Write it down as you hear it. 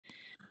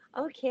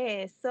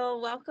Okay, so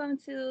welcome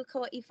to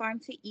Kauai Farm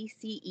to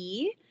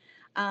ECE.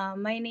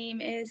 My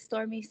name is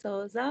Stormy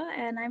Souza,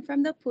 and I'm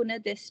from the Puna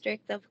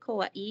district of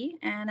Kauai,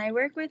 and I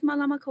work with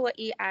Malama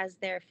Kauai as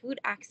their food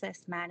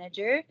access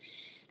manager.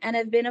 And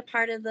I've been a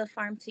part of the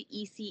Farm to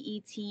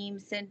ECE team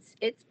since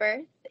its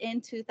birth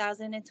in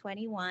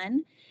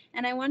 2021.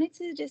 And I wanted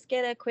to just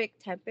get a quick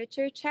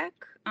temperature check.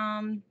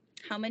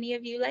 How many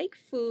of you like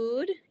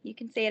food? You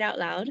can say it out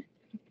loud.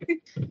 Me.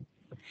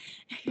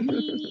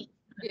 Plenty,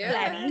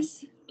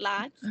 Yes.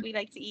 lots. We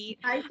like to eat.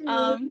 I do.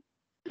 Um,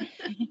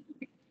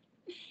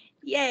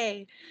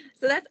 Yay.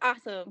 So that's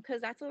awesome because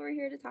that's what we're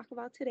here to talk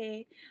about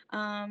today.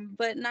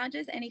 But not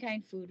just any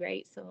kind of food,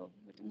 right? So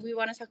we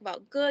want to talk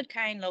about good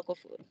kind local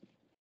food.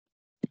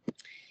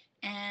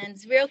 And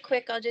real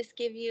quick, I'll just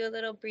give you a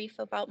little brief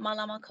about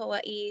Malama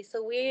Kauai.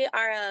 So we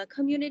are a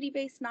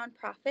community-based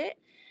nonprofit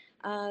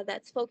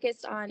that's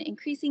focused on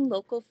increasing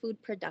local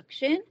food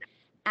production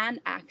and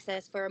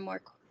access for a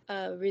more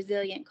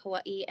resilient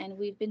Kauai. And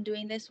we've been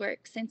doing this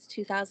work since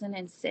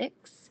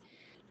 2006.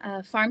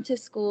 Farm to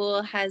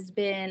School has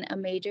been a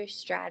major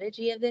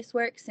strategy of this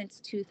work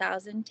since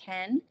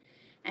 2010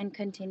 and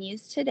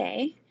continues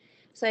today.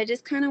 So I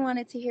just kind of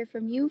wanted to hear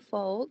from you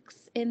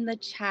folks in the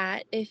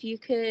chat. If you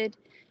could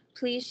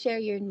please share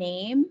your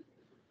name,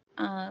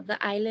 the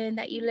island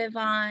that you live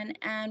on,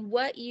 and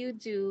what you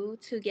do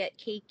to get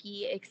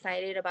Keiki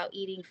excited about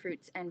eating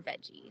fruits and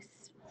veggies.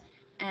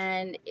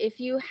 And if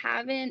you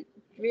haven't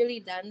really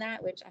done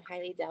that, which I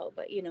highly doubt,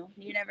 but you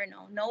never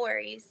know, no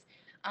worries.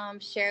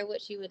 Share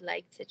what you would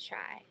like to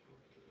try.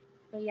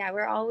 But yeah,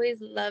 we're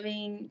always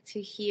loving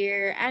to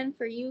hear, and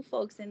for you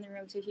folks in the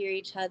room to hear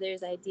each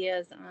other's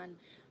ideas on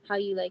how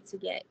you like to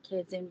get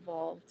kids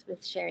involved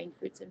with sharing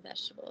fruits and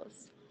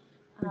vegetables.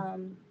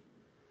 Um,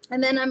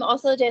 and then I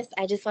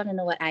just want to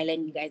know what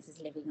island you guys is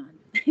living on.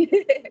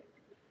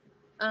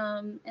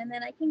 And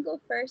then I can go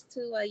first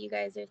too while you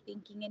guys are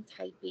thinking and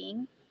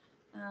typing.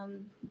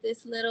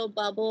 This little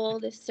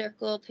bubble, this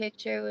circle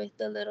picture with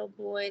the little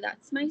boy,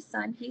 that's my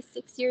son. He's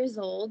 6 years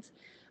old.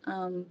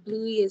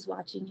 Bluey is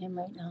watching him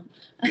right now.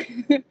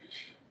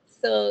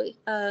 So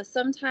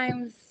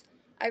sometimes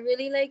I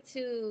really like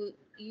to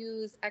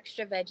use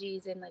extra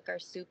veggies in like our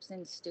soups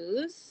and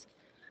stews.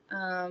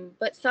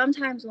 But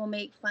sometimes we'll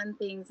make fun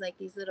things like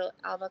these little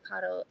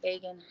avocado,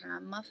 egg, and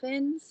ham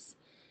muffins.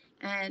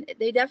 And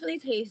they definitely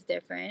taste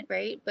different,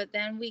 right? But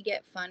then we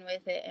get fun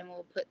with it and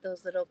we'll put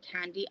those little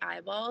candy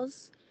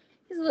eyeballs.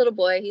 He's a little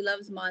boy. He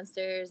loves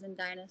monsters and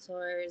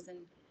dinosaurs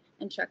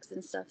and trucks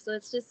and stuff. So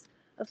it's just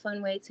a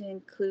fun way to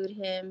include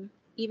him.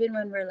 Even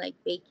when we're like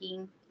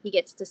baking, he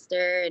gets to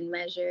stir and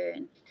measure.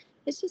 And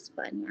it's just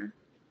fun, yeah.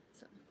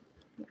 So,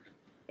 yeah.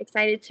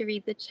 Excited to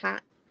read the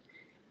chat.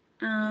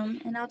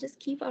 And I'll just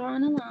keep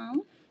on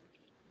along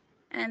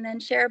and then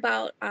share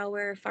about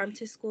our farm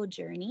to school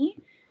journey.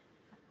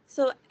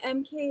 So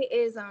MK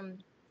is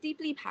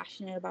deeply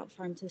passionate about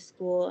farm to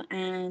school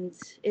and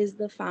is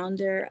the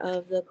founder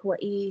of the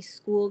Kauai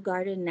School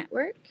Garden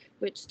Network,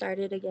 which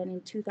started again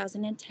in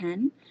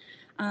 2010.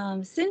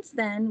 Since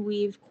then,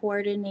 we've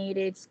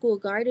coordinated school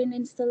garden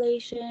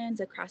installations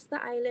across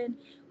the island.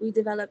 We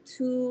developed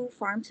two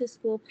farm to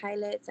school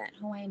pilots at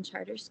Hawaiian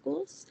charter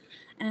schools,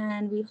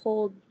 and we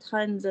hold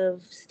tons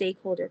of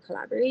stakeholder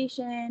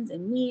collaborations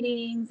and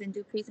meetings and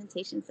do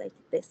presentations like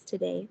this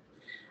today.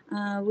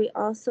 We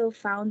also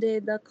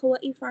founded the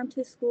Kauai Farm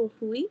to School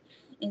Hui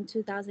in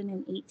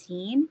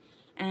 2018,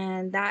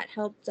 and that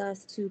helped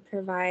us to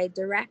provide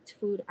direct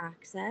food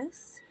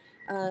access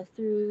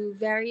through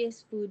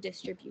various food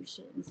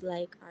distributions,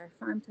 like our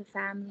farm to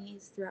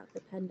families throughout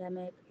the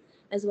pandemic,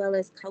 as well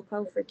as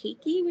Kaukau for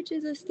Keiki, which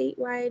is a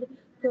statewide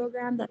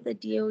program that the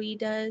DOE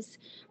does.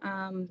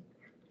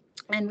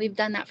 And we've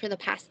done that for the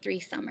past 3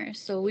 summers.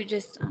 So we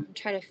just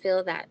try to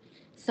fill that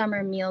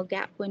summer meal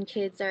gap when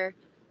kids are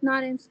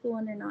not in school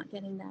and they're not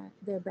getting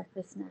their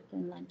breakfast, snack,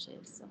 and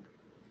lunches. So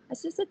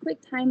that's just a quick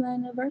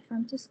timeline of our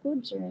farm to school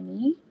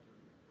journey.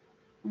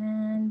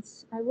 And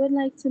I would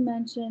like to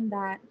mention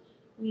that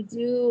we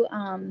do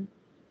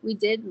we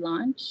did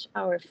launch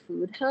our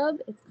food hub.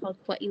 It's called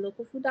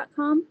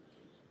KauaiLocalFood.com,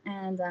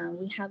 and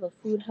we have a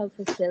food hub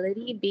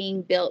facility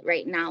being built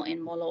right now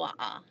in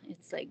Moloa'a.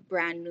 It's like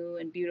brand new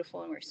and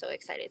beautiful, and we're so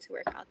excited to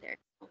work out there.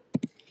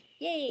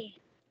 Yay!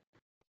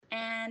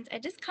 And I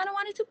just kind of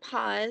wanted to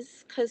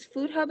pause because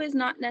food hub is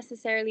not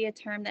necessarily a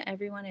term that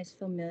everyone is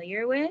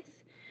familiar with.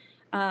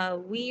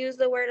 We use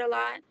the word a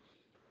lot,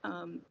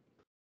 um,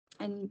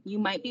 and you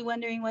might be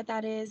wondering what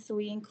that is. So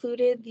we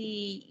included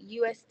the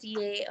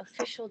USDA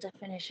official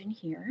definition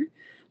here,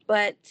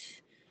 but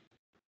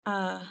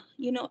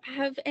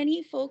have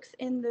any folks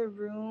in the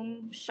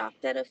room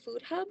shopped at a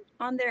food hub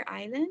on their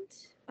island?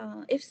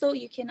 If so,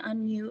 you can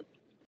unmute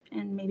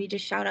and maybe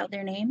just shout out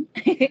their name.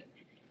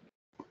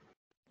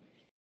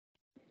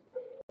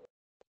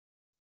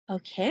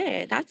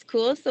 Okay, that's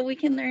cool. So we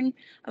can learn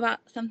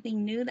about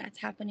something new that's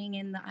happening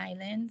in the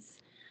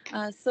islands.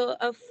 So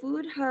a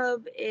food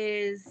hub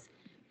is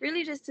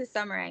really, just to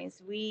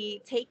summarize,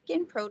 we take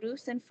in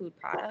produce and food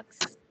products.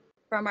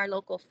 from our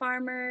local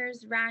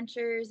farmers,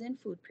 ranchers, and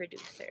food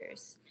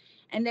producers.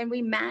 And then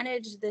we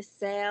manage the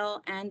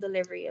sale and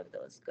delivery of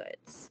those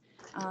goods.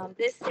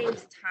 This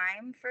saves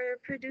time for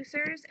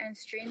producers and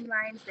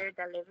streamlines their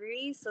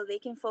delivery so they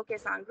can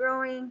focus on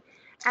growing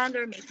and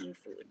or making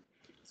food.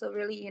 So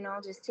really,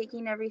 just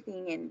taking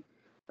everything in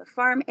the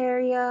farm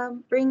area,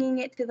 bringing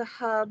it to the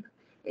hub.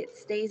 It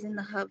stays in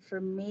the hub for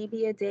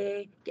maybe a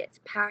day, gets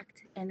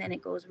packed, and then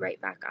it goes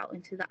right back out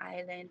into the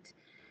island.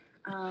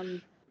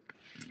 Um,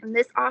 and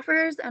this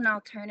offers an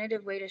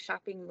alternative way to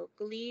shopping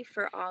locally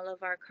for all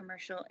of our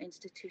commercial,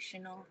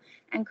 institutional,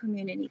 and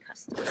community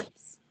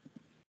customers.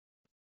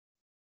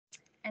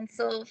 And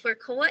so for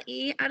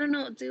Kauai, I don't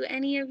know, do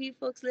any of you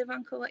folks live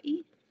on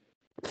Kauai?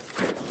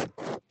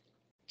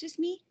 Just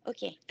me?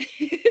 Okay.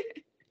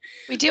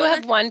 We do Well,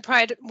 have one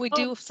pride. We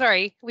oh.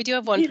 do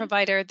have one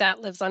provider that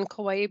lives on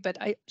Kauai, but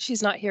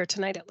she's not here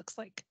tonight, it looks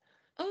like.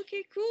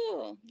 Okay,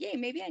 cool. Yay,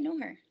 maybe I know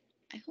her.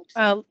 I hope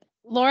so.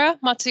 Laura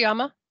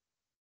Matsuyama.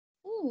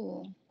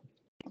 Ooh,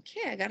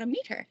 okay, I gotta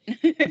meet her.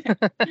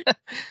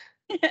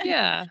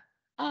 Yeah.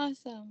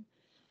 Awesome.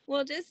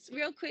 Well, just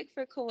real quick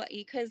for Kauai,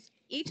 because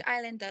each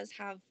island does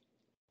have,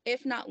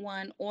 if not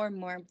one or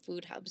more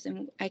food hubs,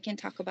 and I can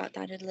talk about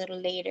that a little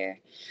later.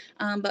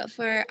 But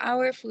for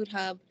our food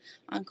hub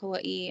on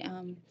Kauai,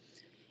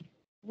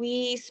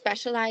 we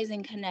specialize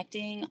in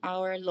connecting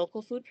our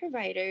local food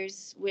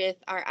providers with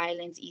our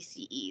island's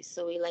ECE.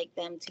 So we like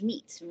them to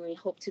meet, and we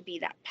hope to be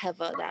that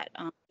PEVA, that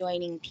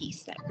joining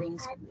piece that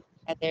brings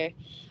together.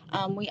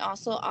 We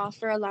also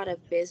offer a lot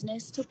of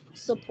business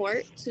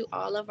support to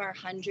all of our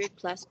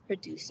 100+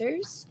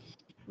 producers.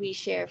 We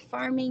share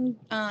farm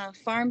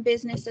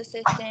business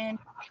assistance,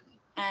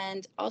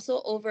 and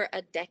also over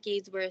a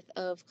decade's worth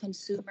of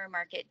consumer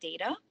market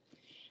data.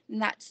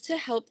 And that's to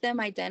help them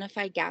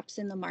identify gaps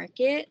in the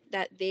market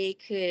that they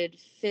could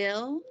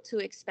fill to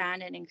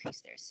expand and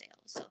increase their sales.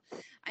 So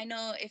I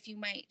know if you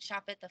might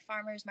shop at the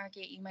farmer's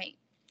market,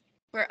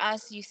 for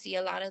us, you see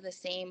a lot of the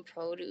same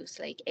produce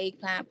like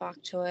eggplant, bok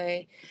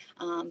choy,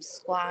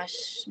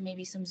 squash,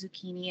 maybe some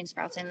zucchini and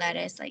sprouts and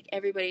lettuce. Like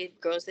everybody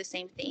grows the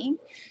same thing.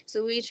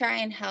 So we try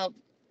and help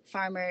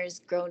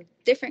farmers grow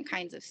different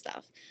kinds of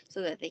stuff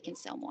so that they can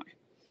sell more.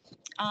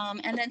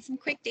 And then some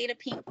quick data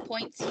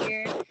points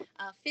here.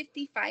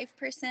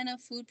 55%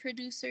 of food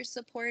producers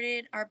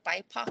supported are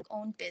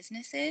BIPOC-owned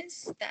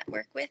businesses that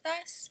work with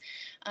us.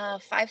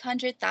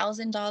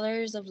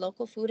 $500,000 of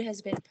local food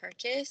has been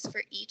purchased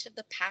for each of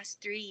the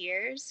past 3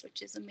 years,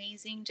 which is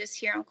amazing just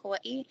here on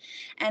Kauai.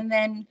 And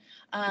then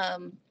a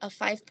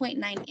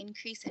 5.9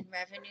 increase in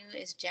revenue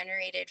is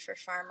generated for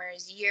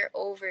farmers year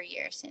over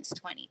year since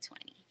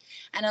 2020.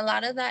 And a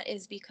lot of that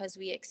is because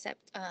we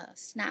accept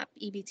SNAP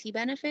EBT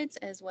benefits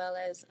as well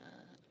as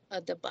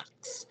the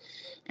bucks.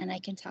 And I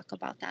can talk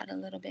about that a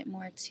little bit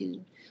more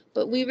too.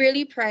 But we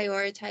really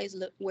prioritize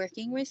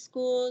working with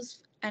schools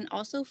and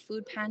also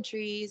food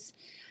pantries,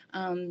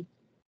 and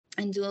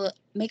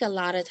make a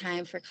lot of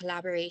time for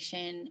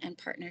collaboration and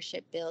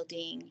partnership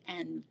building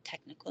and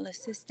technical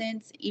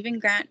assistance, even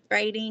grant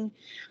writing,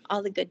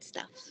 all the good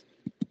stuff.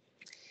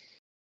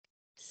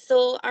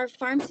 So our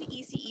Farm to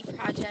ECE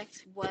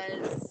project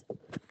was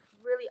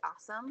really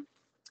awesome.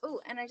 Oh,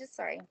 and I just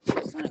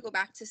want to go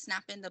back to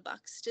Snap in the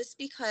Bucks, just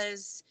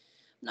because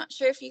I'm not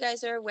sure if you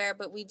guys are aware,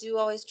 but we do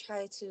always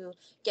try to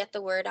get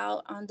the word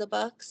out on the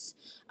Bucks.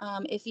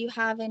 If you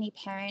have any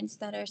parents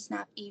that are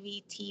SNAP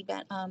EBT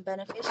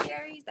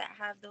beneficiaries that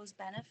have those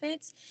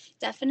benefits,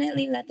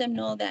 definitely let them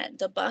know that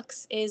the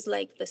Bucks is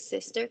like the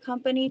sister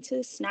company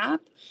to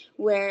SNAP,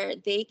 where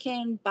they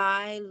can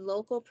buy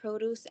local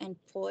produce and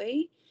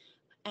poi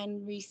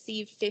and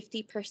receive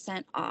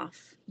 50% off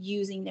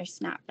using their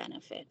SNAP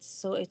benefits.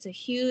 So it's a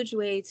huge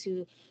way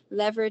to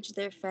leverage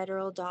their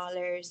federal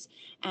dollars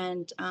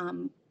and,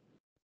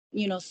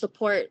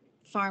 support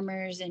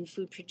farmers and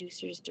food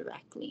producers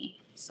directly.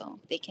 So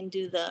they can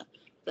do the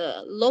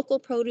local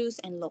produce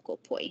and local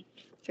poi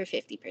for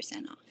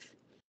 50% off.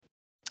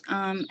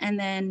 And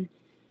then,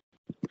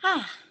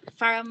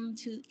 Farm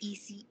to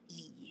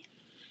ECE.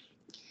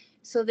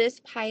 So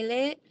this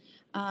pilot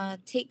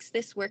takes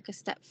this work a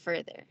step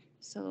further.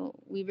 So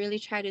we really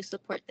try to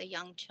support the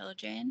young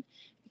children,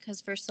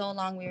 because for so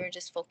long we were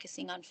just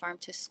focusing on farm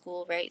to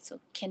school, right? So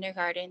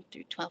kindergarten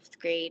through 12th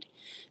grade.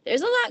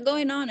 There's a lot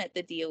going on at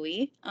the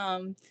DOE,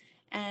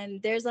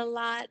 and there's a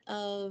lot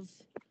of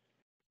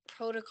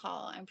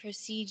protocol and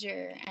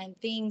procedure and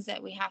things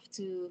that we have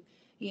to,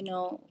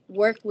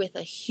 work with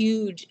a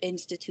huge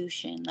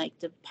institution like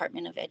the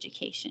Department of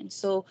Education.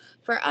 So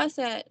for us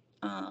at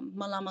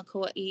Malama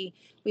Kauai,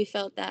 we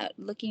felt that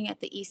looking at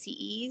the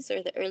ECEs,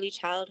 or the early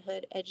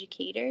childhood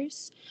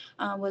educators,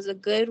 was a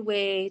good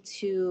way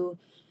to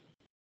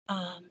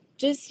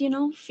just,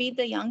 feed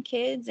the young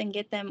kids and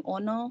get them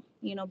ono,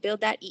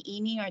 build that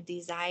iini, or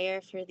desire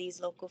for these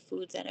local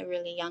foods at a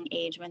really young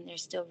age when they're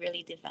still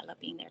really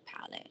developing their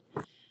palate.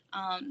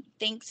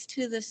 Thanks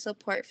to the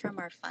support from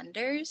our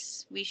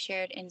funders, we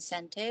shared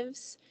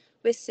incentives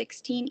with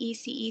 16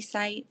 ECE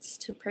sites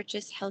to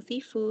purchase healthy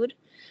food.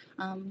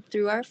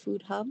 through our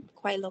food hub,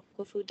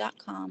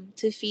 kwailocalfood.com,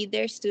 to feed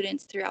their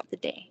students throughout the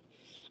day.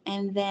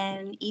 And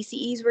then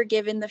ECEs were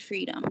given the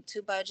freedom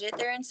to budget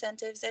their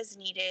incentives as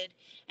needed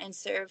and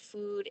serve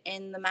food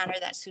in the manner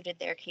that suited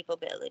their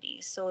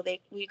capabilities. So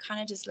we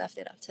kind of just left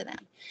it up to them.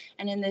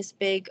 And in this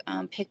big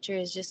picture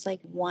is just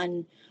like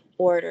one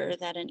order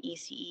that an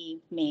ECE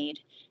made,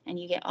 and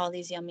you get all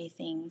these yummy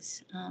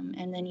things.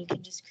 And then you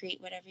can just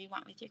create whatever you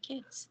want with your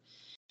kids.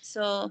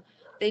 So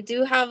they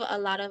do have a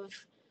lot of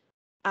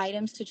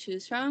items to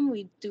choose from.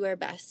 We do our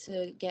best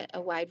to get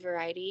a wide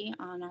variety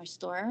on our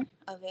store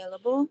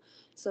available.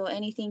 So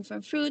anything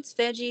from fruits,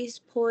 veggies,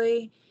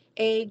 poi,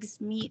 eggs,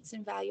 meats,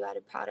 and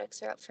value-added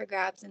products are up for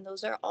grabs, and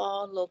those are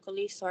all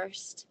locally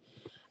sourced.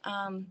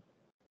 Um,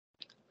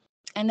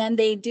 and then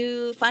they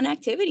do fun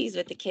activities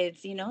with the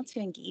kids, to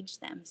engage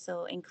them.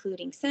 So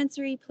including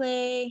sensory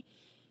play,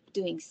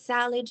 doing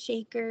salad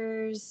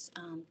shakers,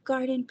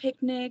 garden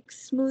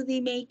picnics,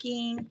 smoothie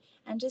making,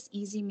 and just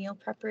easy meal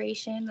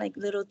preparation. Like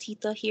little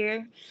Tita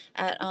here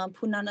at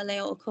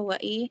Punanaleo,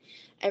 Kauai,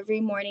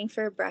 every morning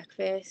for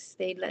breakfast,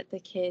 they let the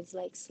kids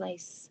like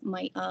slice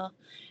maia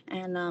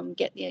and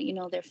get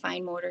their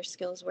fine motor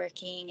skills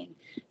working. And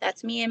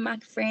that's me and my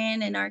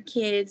friend and our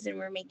kids, and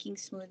we're making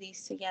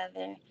smoothies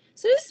together.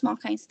 So just small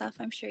kind of stuff.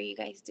 I'm sure you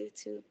guys do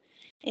too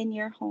in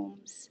your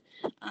homes.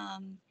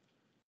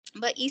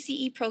 But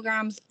ECE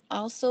programs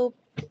also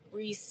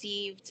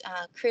received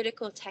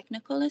critical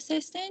technical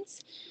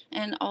assistance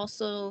and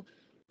also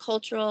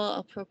cultural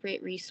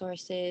appropriate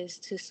resources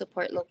to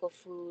support local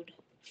food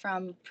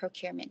from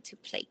procurement to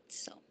plate.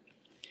 So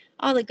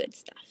all the good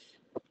stuff.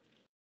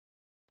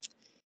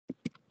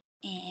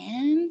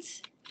 And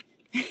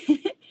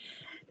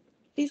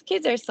these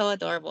kids are so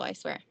adorable, I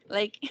swear.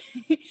 Like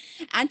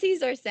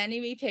aunties are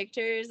sending me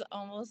pictures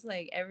almost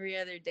like every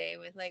other day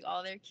with like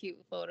all their cute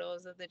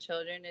photos of the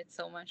children. It's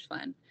so much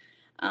fun.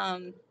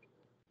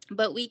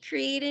 But we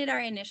created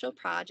our initial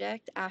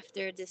project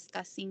after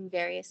discussing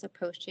various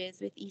approaches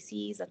with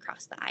ECs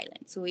across the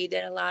island. So we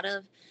did a lot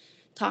of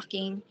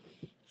talking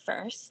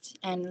first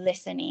and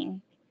listening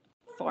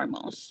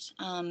foremost.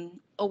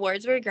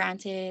 Awards were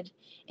granted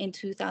in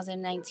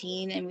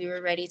 2019 and we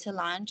were ready to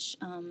launch.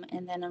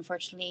 And then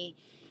unfortunately,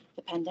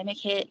 the pandemic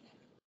hit.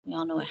 We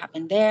all know what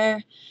happened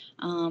there.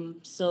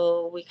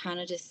 So we kind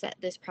of just set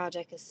this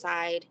project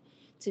aside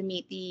to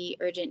meet the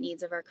urgent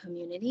needs of our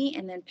community,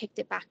 and then picked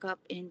it back up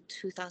in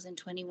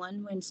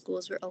 2021 when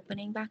schools were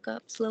opening back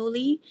up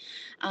slowly.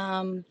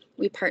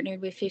 We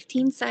partnered with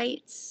 15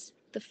 sites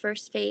the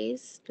first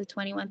phase, the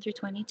 21 through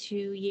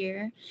 22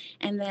 year,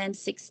 and then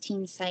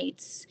 16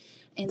 sites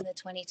in the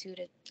 22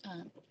 to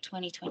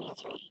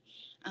 2023.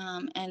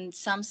 And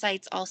some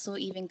sites also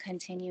even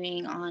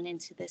continuing on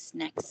into this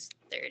next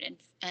third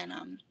and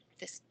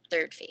this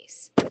third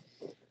phase.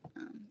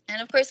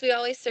 And of course, we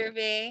always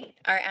survey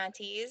our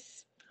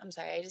aunties. I'm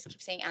sorry, I just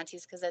keep saying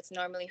aunties because that's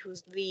normally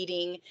who's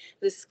leading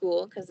the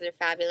school because they're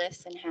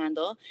fabulous and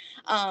handle.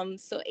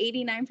 So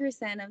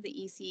 89% of the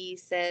ECE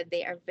said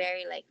they are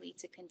very likely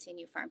to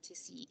continue farm to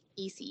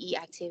ECE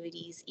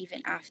activities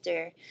even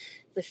after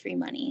the free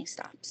money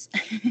stops.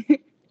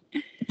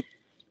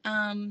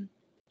 And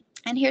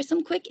here's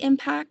some quick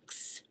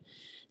impacts.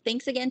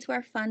 Thanks again to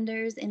our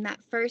funders. In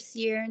that first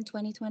year in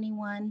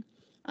 2021,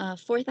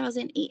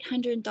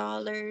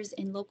 $4,800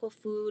 in local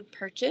food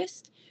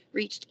purchased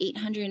reached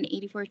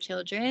 884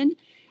 children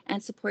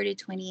and supported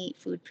 28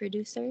 food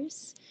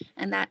producers.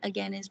 And that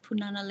again is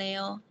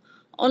Punanaleo,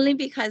 only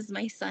because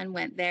my son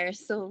went there.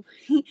 So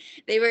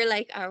they were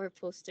like our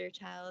poster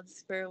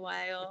childs for a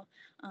while.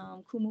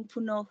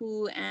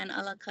 Kumupunohu and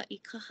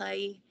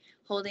Alaka'i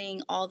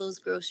holding all those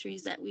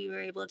groceries that we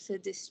were able to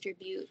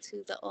distribute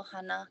to the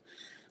Ohana.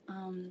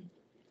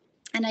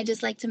 And I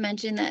just like to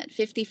mention that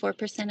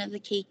 54% of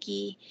the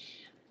keiki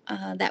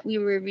that we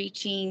were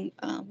reaching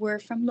were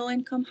from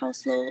low-income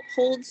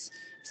households.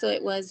 So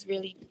it was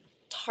really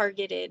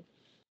targeted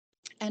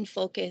and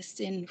focused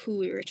in who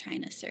we were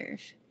trying to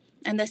serve.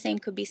 And the same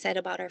could be said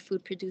about our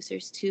food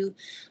producers too.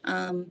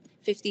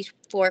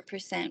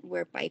 54%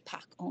 were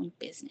BIPOC-owned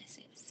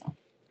businesses. So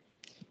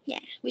yeah,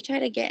 we try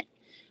to get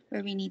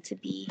where we need to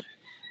be.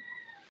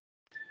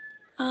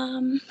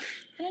 I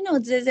don't know,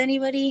 does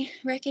anybody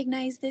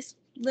recognize this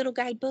little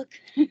guidebook?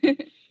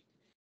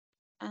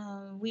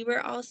 We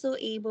were also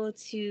able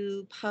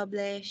to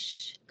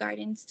publish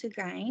Gardens to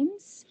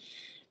Grinds.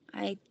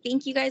 I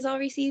think you guys all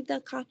received a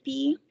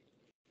copy.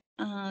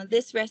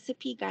 This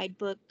recipe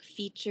guidebook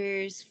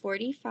features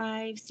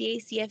 45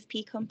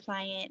 CACFP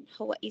compliant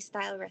Hawaii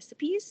style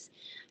recipes,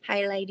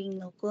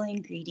 highlighting local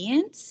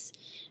ingredients.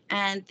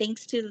 And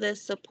thanks to the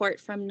support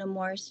from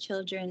Nemours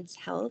Children's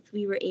Health,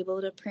 we were able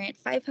to print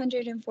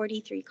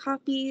 543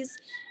 copies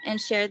and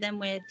share them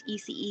with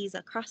ECEs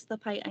across the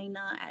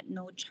Pai'aina at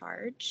no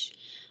charge.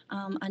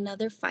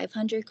 Another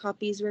 500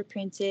 copies were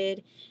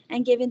printed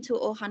and given to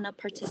Ohana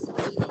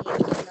participating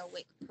in the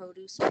WIC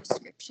Produce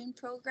Prescription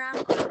Program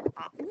on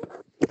Oahu.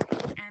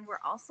 And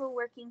we're also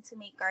working to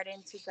make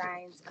Garden to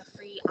Grinds a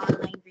free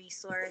online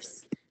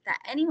resource that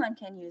anyone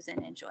can use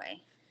and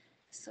enjoy.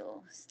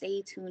 So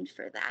stay tuned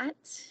for that.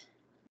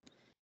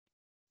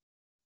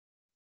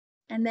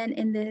 And then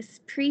in this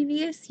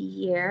previous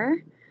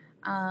year,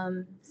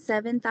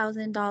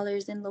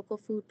 $7,000 in local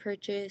food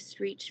purchase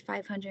reached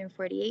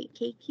 548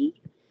 keiki,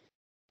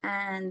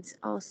 and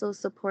also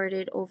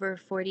supported over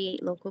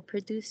 48 local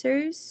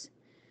producers.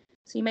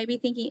 So you might be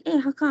thinking, hey,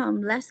 how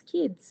come less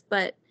kids?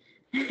 But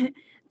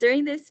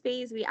during this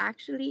phase, we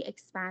actually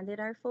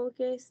expanded our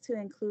focus to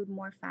include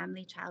more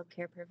family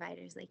childcare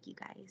providers like you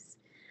guys.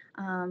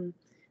 Um,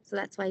 so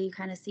that's why you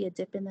kind of see a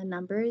dip in the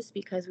numbers,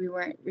 because we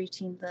weren't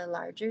reaching the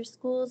larger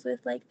schools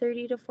with like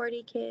 30 to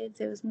 40 kids.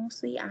 It was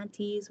mostly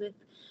aunties with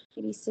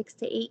maybe 6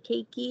 to 8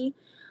 keiki.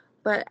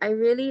 But I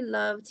really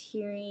loved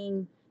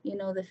hearing,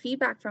 the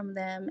feedback from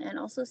them, and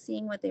also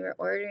seeing what they were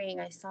ordering.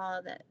 I saw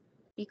that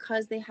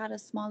because they had a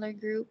smaller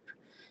group,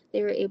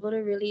 they were able to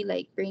really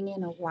like bring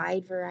in a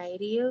wide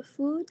variety of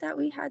food that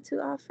we had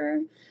to offer,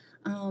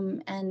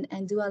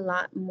 and do a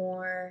lot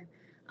more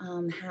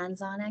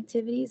hands-on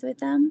activities with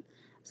them.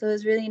 So it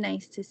was really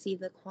nice to see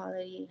the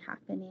quality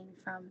happening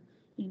from,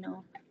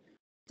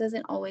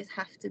 doesn't always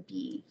have to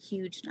be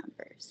huge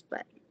numbers,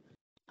 but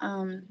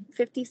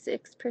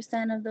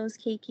 56% of those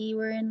keiki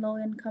were in low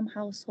income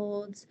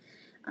households.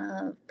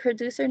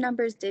 Producer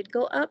numbers did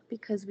go up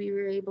because we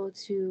were able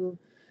to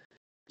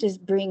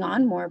just bring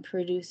on more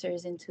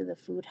producers into the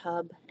food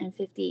hub, and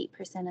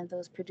 58% of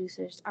those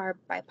producers are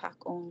BIPOC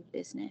owned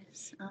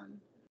business.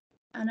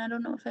 And I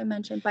don't know if I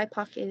mentioned,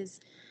 BIPOC is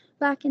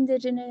Black,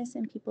 Indigenous,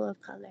 and people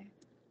of color.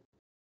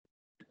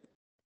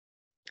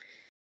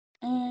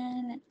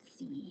 And let's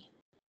see.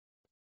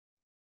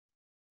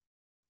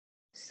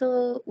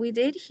 So we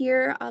did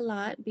hear a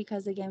lot,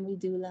 because again, we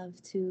do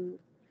love to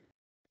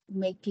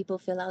make people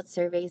fill out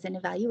surveys and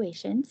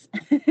evaluations.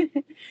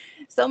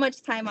 So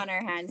much time on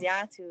our hands,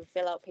 yeah, to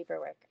fill out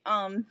paperwork.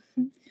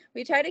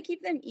 We try to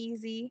keep them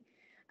easy,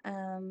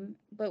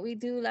 but we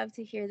do love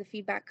to hear the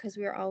feedback, because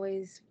we're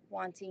always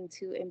wanting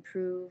to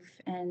improve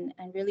and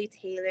really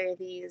tailor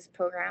these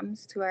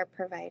programs to our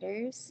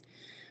providers.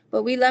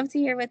 But we love to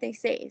hear what they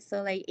say.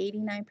 So like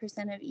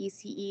 89% of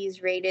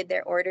ECEs rated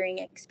their ordering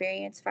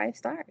experience 5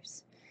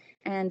 stars.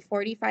 And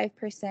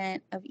 45%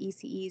 of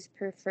ECEs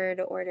prefer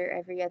to order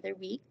every other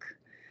week.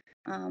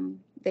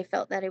 They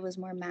felt that it was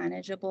more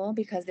manageable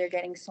because they're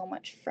getting so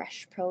much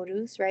fresh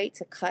produce, right?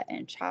 To cut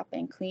and chop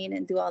and clean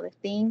and do all the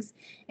things.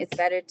 It's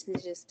better to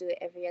just do it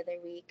every other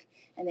week.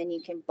 And then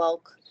you can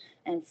bulk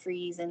and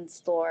freeze and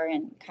store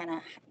and kind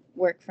of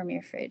work from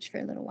your fridge for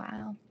a little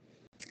while.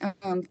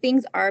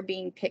 Things are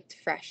being picked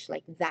fresh,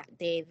 like that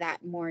day,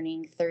 that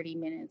morning, 30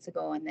 minutes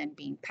ago, and then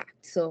being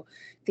packed. So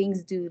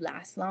things do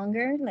last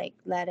longer, like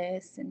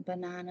lettuce and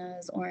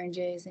bananas,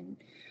 oranges, and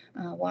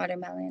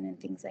watermelon and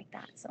things like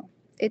that. So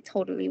it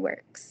totally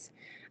works.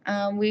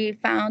 We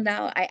found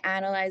out, I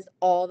analyzed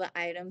all the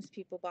items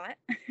people bought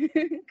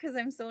because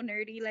I'm so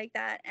nerdy like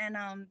that. And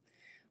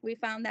we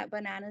found that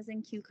bananas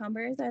and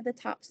cucumbers are the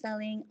top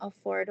selling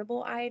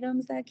affordable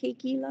items that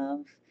keiki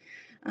love.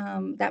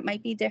 That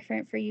might be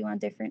different for you on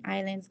different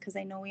islands, because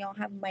I know we all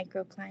have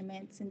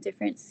microclimates and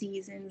different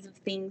seasons of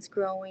things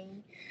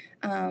growing.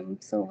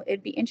 So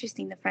it'd be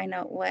interesting to find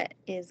out what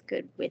is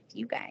good with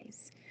you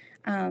guys.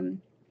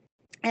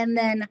 And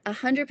then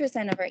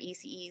 100% of our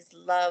ECEs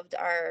loved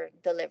our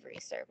delivery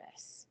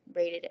service,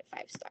 rated it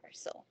 5 stars.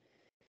 So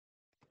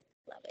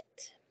love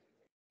it.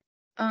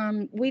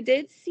 We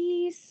did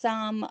see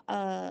some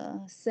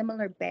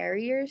similar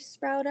barriers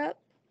sprout up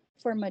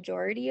for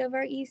majority of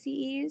our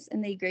ECEs,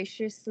 and they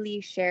graciously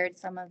shared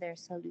some of their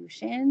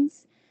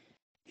solutions.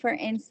 For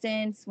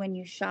instance, when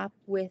you shop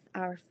with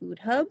our food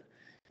hub,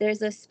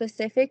 there's a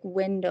specific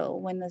window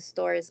when the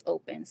store is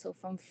open. So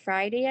from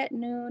Friday at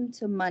noon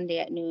to Monday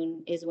at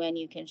noon is when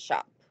you can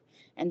shop.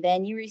 And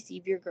then you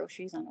receive your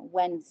groceries on a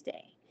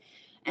Wednesday.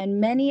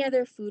 And many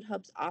other food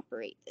hubs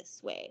operate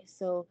this way.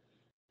 So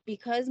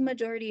because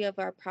majority of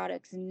our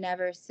products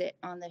never sit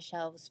on the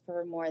shelves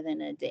for more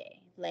than a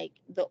day, like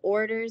the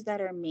orders that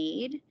are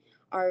made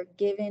are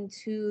given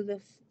to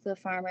the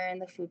farmer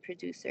and the food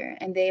producer,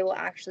 and they will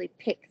actually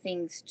pick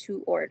things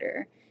to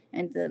order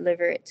and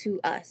deliver it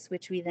to us,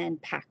 which we then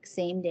pack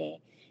same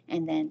day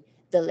and then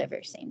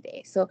deliver same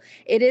day. So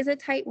it is a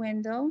tight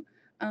window,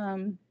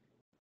 and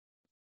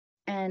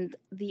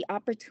the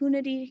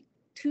opportunity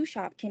to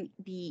shop can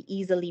be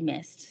easily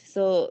missed.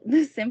 So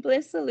the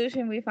simplest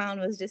solution we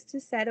found was just to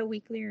set a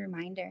weekly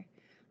reminder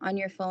on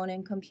your phone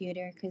and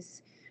computer,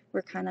 because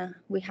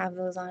we have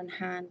those on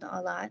hand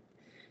a lot.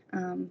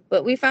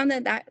 But we found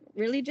that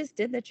really just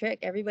did the trick.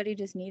 Everybody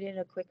just needed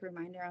a quick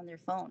reminder on their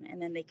phone,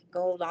 and then they could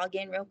go log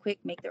in real quick,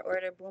 make their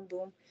order, boom,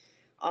 boom,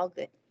 all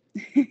good.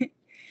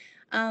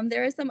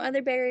 There are some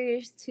other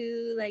barriers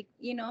too, like,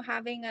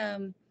 having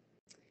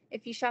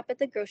if you shop at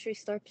the grocery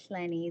store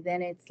plenty,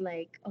 then it's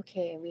like,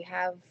 okay, we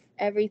have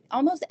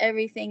almost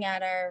everything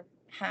at our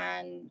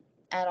hand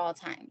at all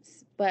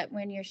times. But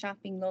when you're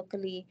shopping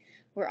locally,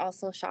 we're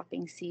also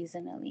shopping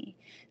seasonally.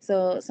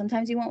 So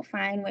sometimes you won't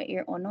find what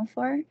you're ono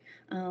for,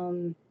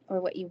 or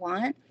what you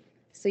want.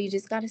 So you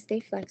just got to stay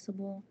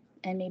flexible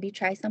and maybe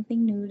try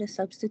something new to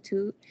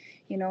substitute.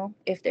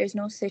 If there's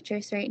no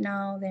citrus right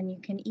now, then you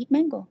can eat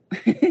mango.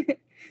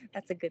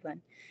 That's a good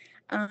one.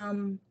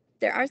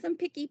 There are some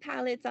picky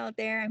palates out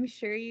there. I'm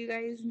sure you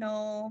guys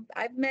know.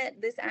 I've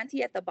met this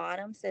auntie at the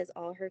bottom says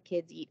all her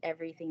kids eat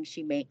everything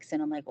she makes.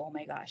 And I'm like, oh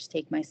my gosh,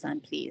 take my son,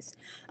 please.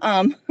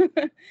 Um,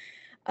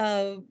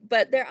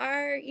 but there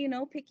are,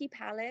 picky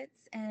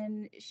palates.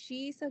 And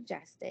she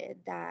suggested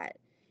that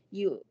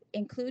you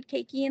include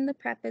keiki in the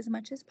prep as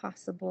much as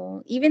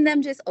possible, even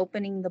them just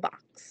opening the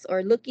box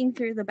or looking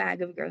through the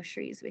bag of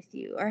groceries with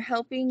you or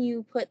helping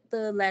you put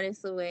the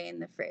lettuce away in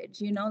the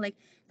fridge, like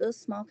those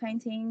small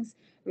kind things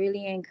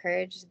really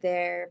encourage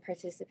their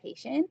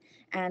participation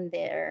and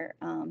their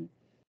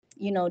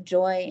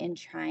joy in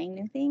trying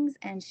new things.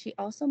 And she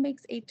also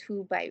makes a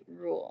 2-bite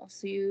rule,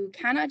 so you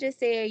cannot just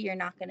say you're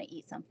not going to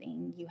eat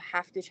something. You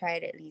have to try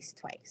it at least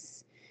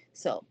twice,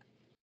 so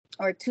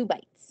or 2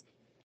 bites.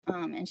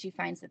 And she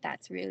finds that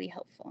that's really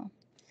helpful.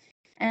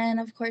 And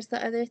of course,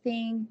 the other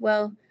thing,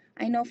 well,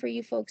 I know for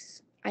you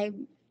folks,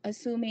 I'm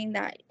assuming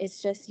that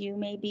it's just you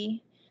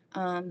maybe,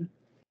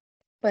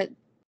 but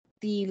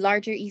the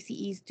larger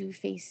ECEs do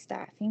face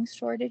staffing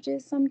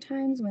shortages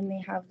sometimes when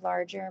they have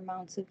larger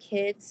amounts of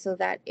kids. So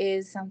that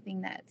is something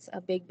that's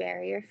a big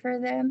barrier for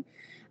them.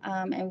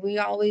 And we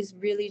always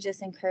really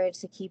just encourage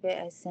to keep it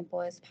as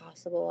simple as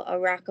possible. A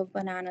rack of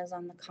bananas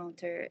on the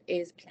counter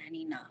is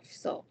plenty enough.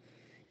 So,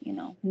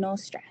 no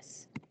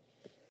stress.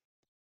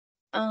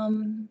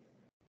 And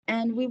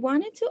we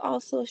wanted to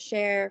also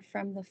share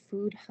from the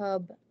Food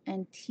Hub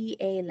and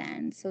TA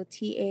lens. So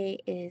TA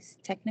is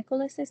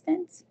technical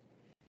assistance.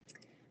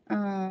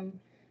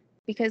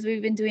 Because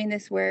we've been doing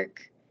this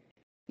work,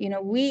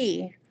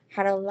 we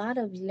had a lot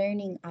of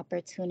learning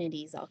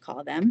opportunities, I'll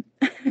call them,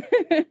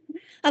 a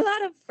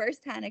lot of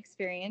firsthand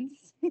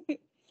experience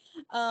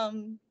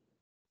to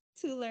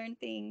learn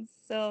things.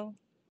 So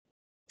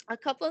a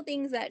couple of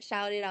things that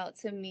shouted out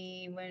to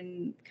me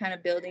when kind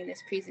of building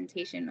this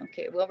presentation.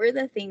 Okay, what were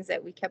the things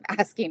that we kept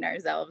asking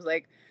ourselves?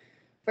 Like,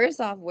 first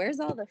off, where's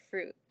all the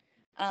fruit?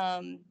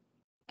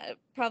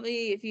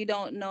 Probably if you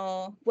don't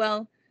know,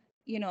 well,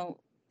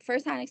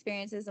 firsthand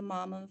experience as a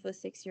mom of a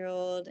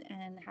 6-year-old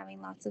and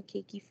having lots of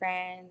keiki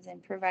friends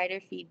and provider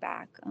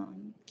feedback.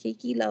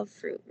 Keiki love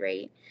fruit,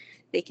 right?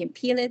 They can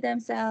peel it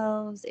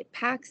themselves. It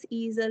packs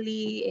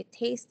easily. It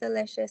tastes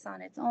delicious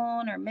on its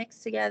own or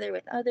mixed together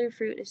with other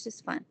fruit. It's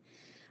just fun.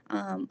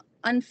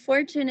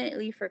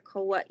 Unfortunately for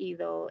Kauai,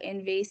 though,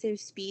 invasive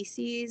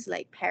species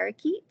like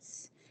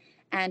parakeets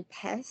and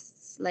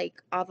pests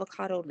like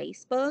avocado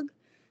lacebug,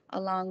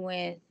 along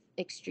with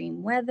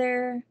extreme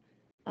weather,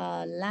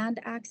 land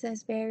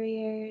access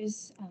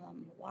barriers,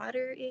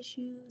 water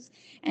issues,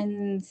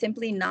 and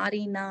simply not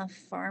enough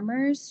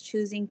farmers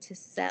choosing to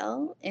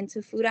sell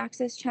into food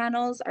access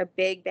channels are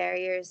big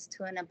barriers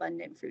to an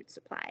abundant fruit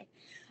supply.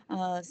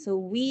 So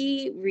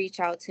we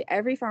reach out to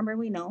every farmer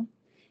we know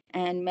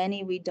and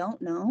many we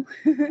don't know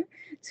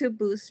to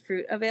boost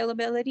fruit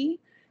availability.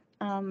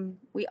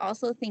 We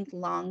also think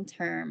long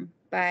term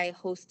by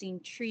hosting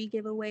tree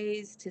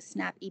giveaways to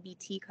SNAP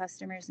EBT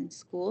customers in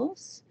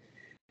schools.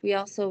 We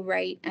also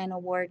write and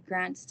award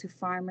grants to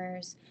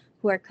farmers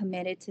who are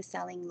committed to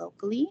selling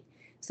locally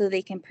so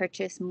they can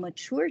purchase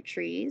mature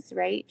trees,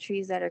 right?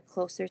 Trees that are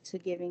closer to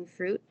giving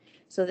fruit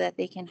so that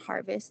they can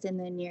harvest in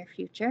the near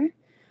future.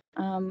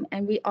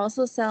 And we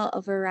also sell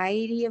a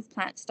variety of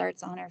plant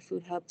starts on our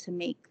food hub to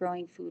make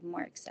growing food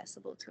more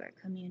accessible to our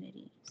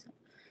community. So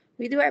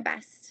we do our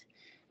best.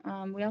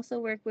 We also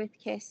work with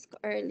KISC,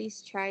 or at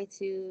least try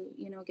to,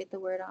 get the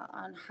word out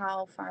on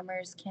how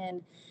farmers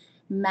can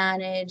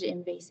manage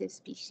invasive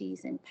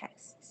species and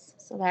pests.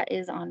 So that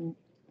is on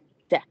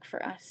deck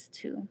for us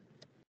too.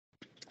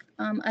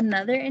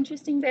 Another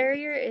interesting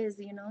barrier is,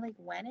 like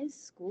when is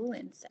school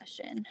in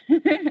session?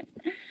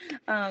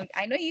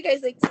 I know you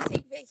guys like to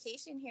take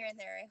vacation here and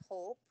there, I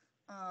hope.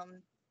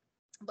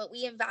 But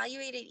we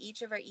evaluated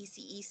each of our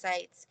ECE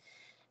sites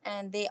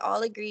and they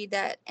all agreed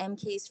that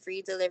MK's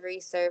free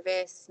delivery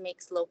service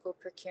makes local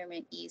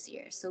procurement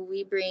easier. So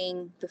we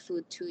bring the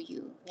food to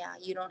you. Yeah,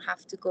 you don't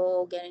have to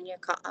go get in your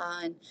car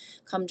and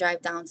come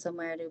drive down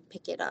somewhere to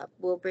pick it up.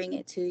 We'll bring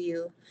it to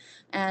you.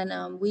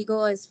 And we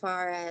go as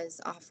far as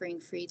offering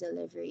free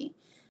delivery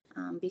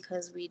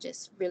because we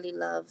just really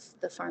love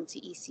the farm to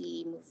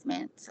ECE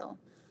movement. So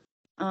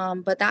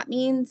but that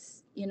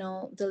means,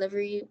 with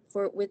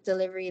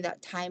delivery,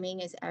 that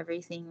timing is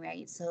everything,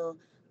 right? So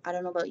I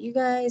don't know about you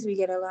guys, we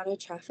get a lot of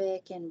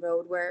traffic and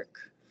road work,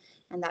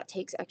 and that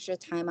takes extra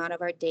time out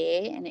of our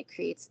day, and it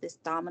creates this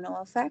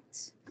domino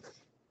effect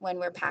when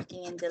we're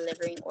packing and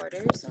delivering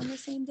orders on the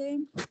same day.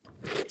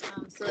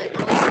 So it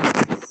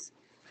always helps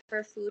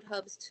for food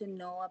hubs to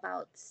know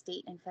about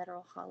state and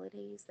federal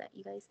holidays that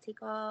you guys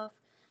take off,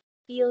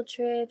 field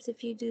trips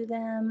if you do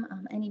them,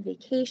 any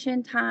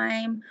vacation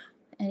time,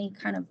 any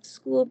kind of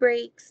school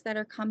breaks that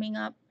are coming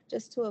up,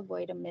 just to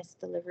avoid a missed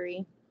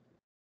delivery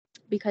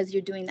because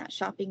you're doing that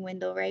shopping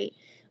window, right,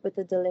 with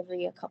the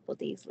delivery a couple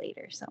days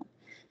later. So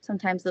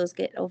sometimes those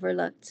get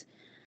overlooked.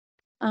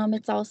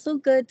 It's also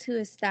good to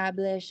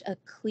establish a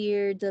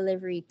clear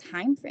delivery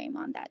time frame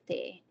on that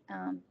day.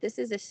 This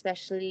is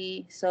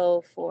especially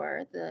so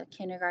for the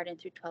kindergarten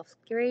through 12th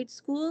grade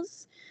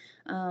schools.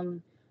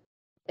 Um,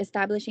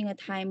 Establishing a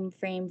time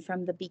frame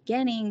from the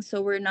beginning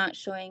so we're not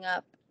showing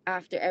up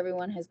after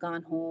everyone has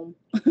gone home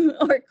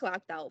or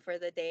clocked out for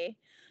the day.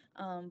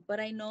 But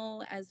I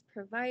know as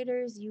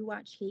providers, you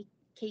watch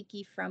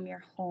Keiki from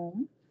your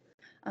home.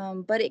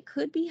 But it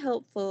could be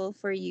helpful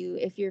for you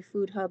if your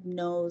food hub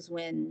knows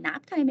when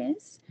nap time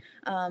is.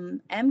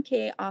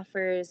 MK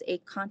offers a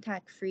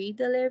contact free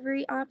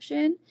delivery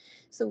option.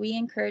 So we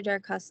encourage our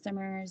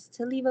customers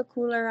to leave a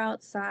cooler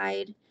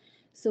outside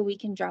so we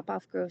can drop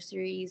off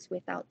groceries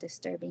without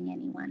disturbing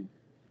anyone.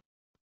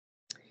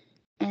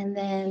 And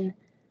then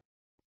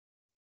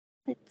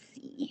let's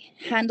see,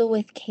 handle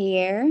with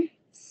care.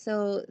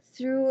 So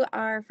through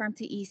our farm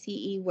to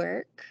ECE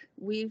work,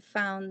 we've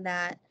found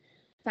that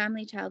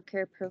family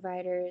childcare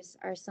providers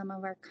are some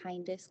of our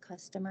kindest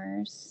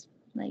customers,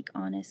 like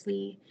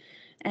honestly.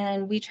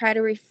 And we try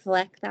to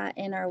reflect that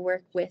in our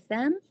work with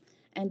them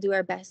and do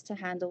our best to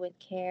handle with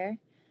care.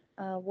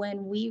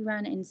 When we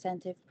run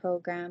incentive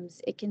programs,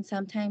 it can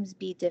sometimes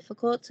be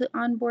difficult to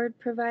onboard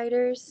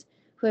providers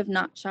who have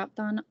not shopped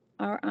on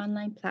our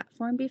online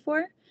platform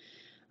before.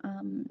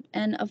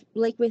 And of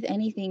like with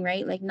anything,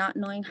 right? Like not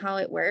knowing how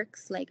it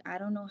works. Like I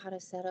don't know how to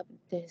set up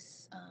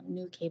this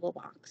new cable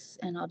box,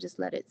 and I'll just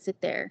let it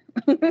sit there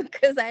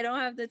because I don't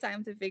have the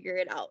time to figure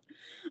it out.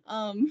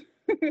 Um,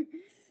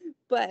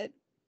 but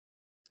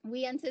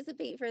we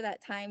anticipate for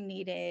that time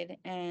needed,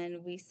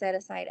 and we set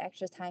aside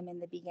extra time in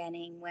the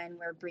beginning when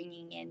we're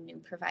bringing in new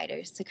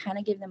providers to kind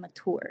of give them a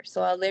tour.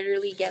 So I'll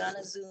literally get on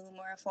a Zoom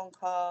or a phone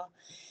call,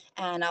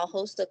 and I'll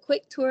host a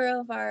quick tour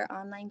of our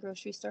online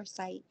grocery store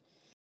site,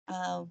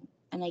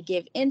 and I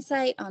give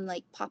insight on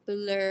like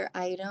popular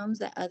items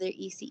that other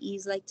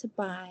ECEs like to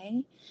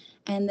buy.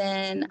 And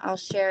then I'll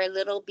share a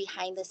little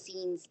behind the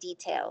scenes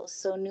details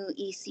so new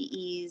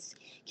ECEs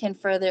can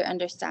further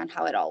understand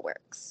how it all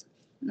works.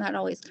 And that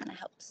always kind of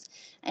helps.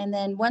 And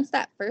then once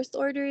that first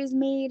order is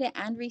made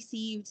and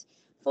received,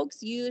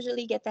 folks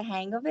usually get the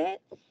hang of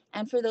it.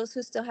 And for those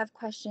who still have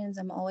questions,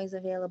 I'm always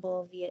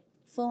available via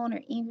phone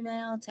or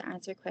email to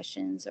answer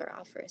questions or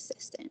offer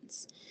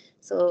assistance.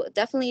 So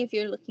definitely if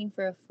you're looking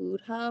for a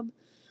food hub,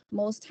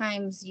 most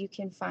times you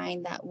can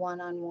find that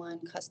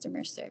one-on-one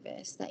customer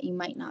service that you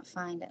might not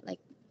find at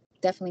like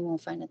definitely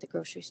won't find at the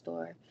grocery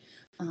store,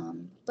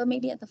 but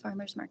maybe at the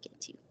farmer's market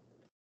too.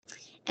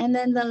 And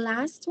then the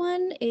last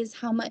one is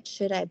how much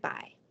should I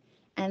buy?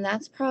 And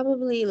that's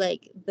probably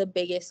like the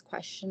biggest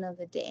question of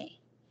the day.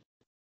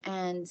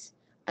 And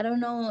I don't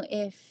know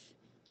if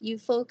you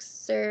folks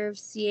serve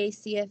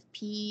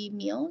CACFP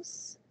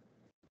meals.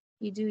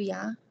 You do,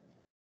 yeah?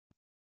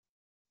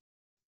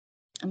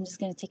 I'm just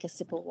going to take a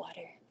sip of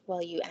water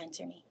while you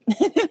answer me.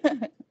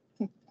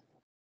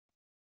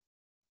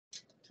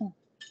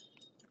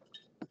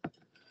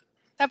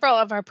 Several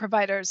of our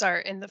providers are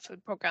in the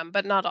food program,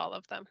 but not all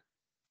of them.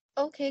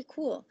 Okay,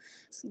 cool.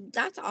 So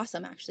that's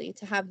awesome, actually,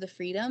 to have the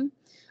freedom.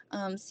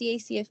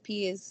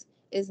 CACFP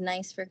is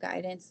nice for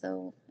guidance,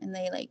 though, and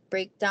they like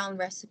break down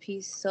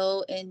recipes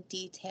so in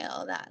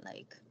detail that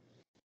like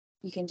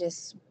you can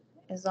just,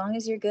 as long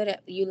as you're good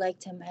at, you like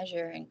to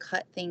measure and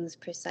cut things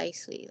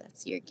precisely,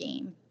 that's your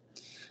game.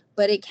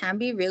 But it can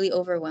be really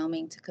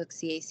overwhelming to cook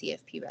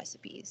CACFP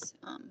recipes.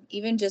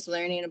 Even just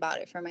learning about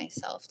it for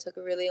myself took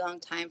a really long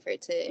time for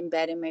it to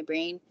embed in my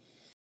brain.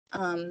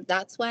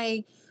 That's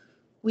why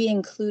we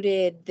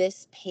included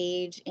this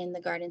page in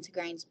the Garden to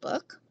Grind's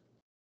book.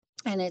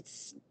 And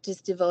it's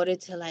just devoted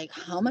to like,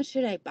 how much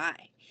should I buy?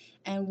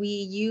 And we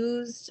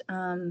used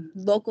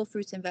local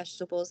fruits and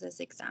vegetables as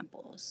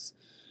examples.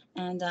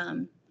 And,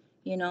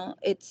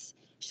 it's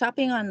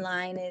shopping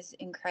online is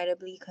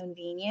incredibly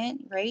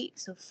convenient, right?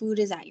 So food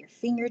is at your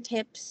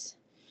fingertips,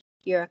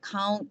 your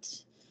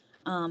account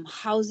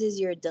houses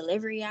your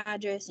delivery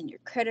address and your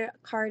credit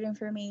card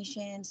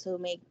information. So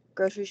make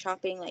grocery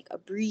shopping like a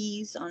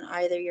breeze on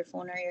either your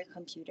phone or your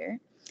computer.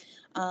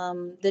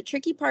 The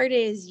tricky part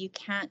is you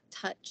can't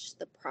touch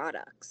the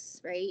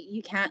products, right?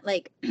 You can't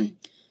like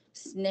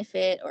sniff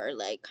it or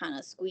like kind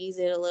of squeeze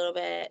it a little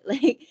bit.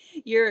 Like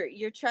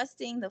you're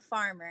trusting the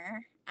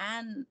farmer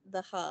and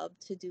the hub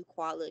to do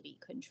quality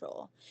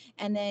control.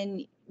 And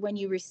then when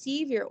you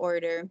receive your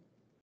order,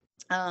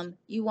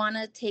 you want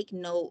to take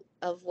note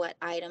of what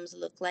items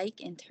look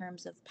like in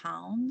terms of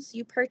pounds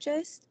you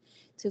purchased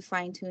to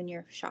fine tune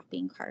your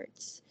shopping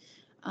carts.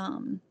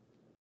 Um,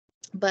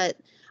 but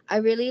I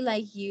really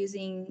like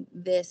using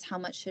this, how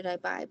much should I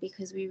buy?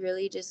 Because we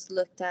really just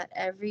looked at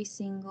every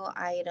single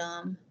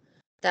item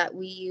that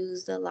we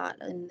used a lot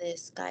in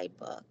this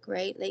guidebook,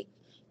 right? Like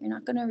you're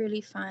not going to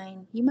really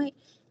find, you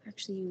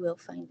will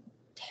find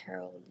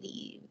taro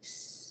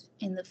leaves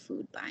in the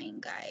food buying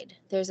guide.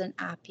 There's an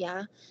app,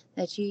 yeah,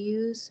 that you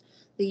use.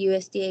 The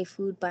USDA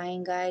food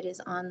buying guide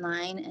is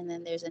online, and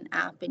then there's an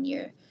app, and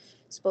you're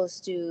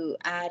supposed to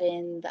add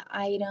in the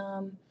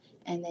item,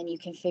 and then you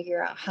can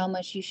figure out how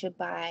much you should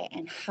buy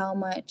and how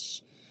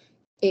much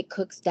it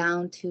cooks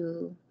down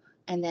to,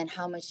 and then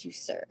how much you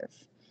serve.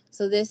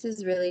 So this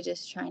is really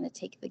just trying to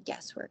take the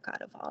guesswork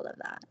out of all of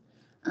that.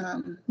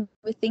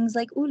 With things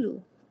like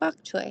ulu, bok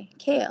choy,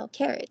 kale,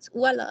 carrots,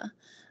 voila.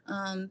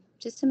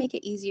 just to make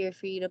it easier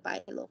for you to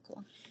buy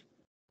local.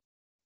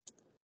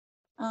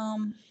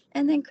 And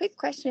then quick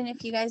question,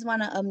 if you guys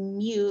want to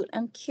unmute,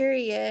 I'm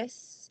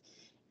curious,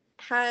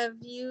 have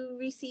you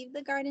received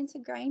the Garden to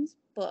Grinds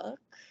book?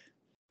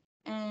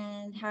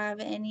 And has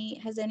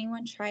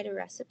anyone tried a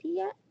recipe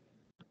yet?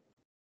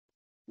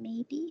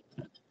 Maybe.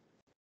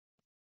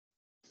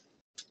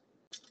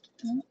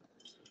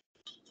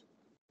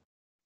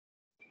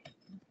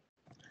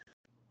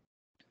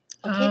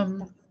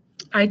 Okay.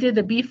 I did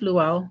the beef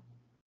luau.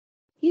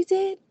 You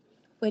did?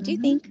 What'd you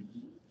think?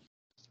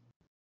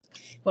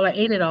 Well, I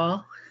ate it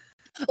all.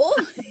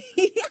 Oh,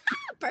 yeah,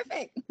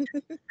 perfect.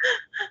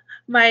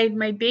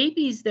 My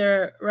babies,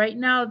 they're right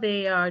now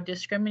they are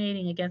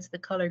discriminating against the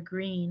color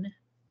green.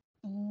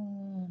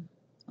 Oh,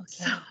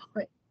 okay. So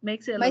it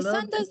makes it a My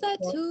little son does that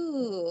difficult.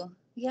 too.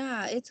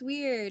 Yeah, it's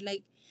weird.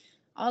 Like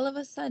all of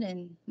a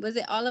sudden. Was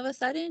it all of a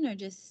sudden or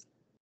just?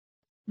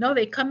 No,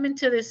 they come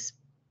into this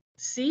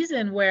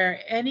season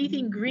where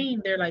anything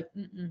green, they're like,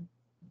 mm-mm.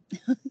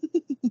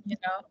 You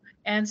know.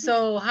 And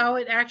so how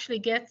it actually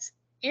gets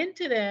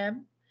into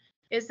them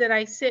is that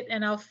I sit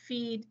and I'll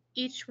feed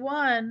each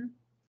one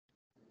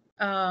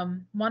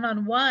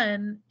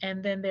one-on-one,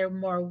 and then they're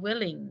more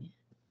willing.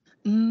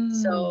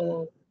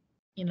 So,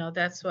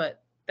 that's what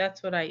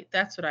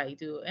I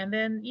do. And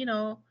then,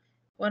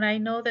 when I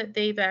know that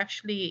they've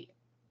actually,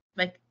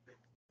 like,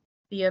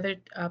 the other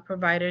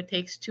provider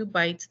takes 2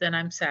 bites, then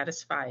I'm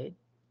satisfied.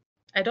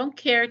 I don't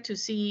care to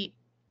see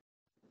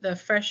the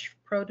fresh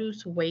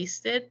produce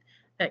wasted.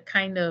 That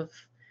kind of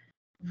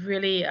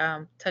really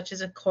touches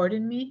a chord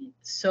in me.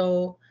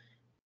 So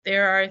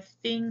there are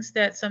things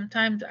that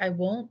sometimes I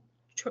won't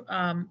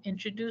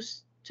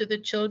introduce to the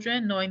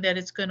children, knowing that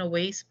it's going to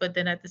waste. But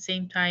then at the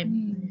same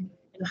time,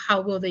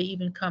 how will they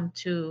even come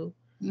to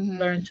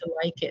learn to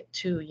like it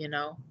too?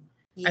 I'm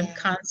Yeah.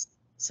 constant.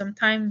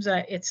 Sometimes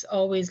it's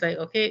always like,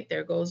 okay,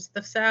 there goes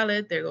the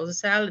salad. There goes the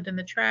salad in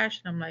the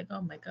trash, and I'm like,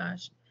 oh my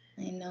gosh.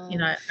 I know.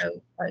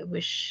 I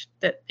wish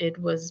that it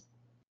was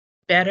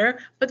better.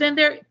 But then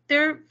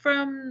they're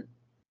from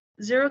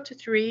 0 to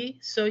 3,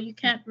 so you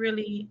can't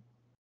really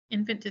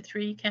infant to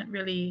 3. You can't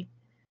really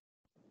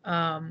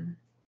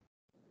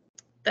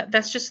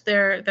that's just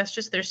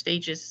their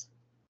stages.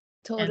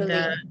 Totally.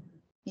 And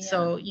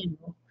so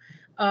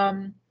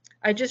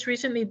I just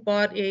recently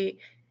bought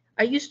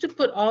I used to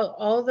put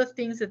all the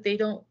things that they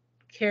don't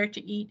care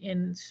to eat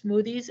in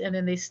smoothies, and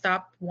then they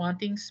stopped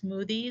wanting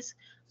smoothies.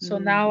 So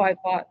now I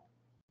bought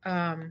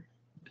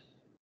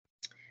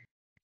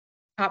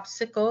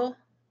popsicle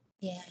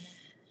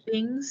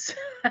things.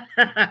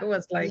 I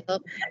was like,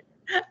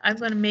 I'm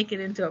going to make it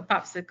into a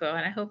popsicle,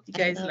 and I hope you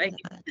guys like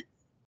it.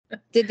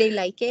 Did they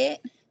like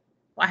it?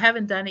 Well, I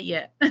haven't done it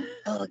yet.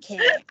 Okay.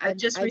 I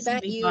just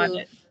recently bought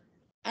it.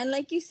 And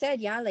like you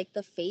said, yeah, like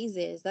the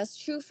phases. That's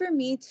true for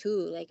me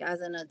too. Like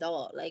as an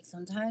adult, like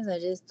sometimes I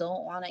just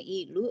don't want to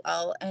eat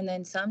luau, and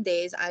then some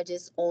days I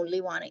just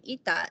only want to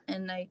eat that.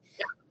 And I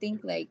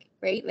think like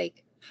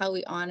like how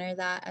we honor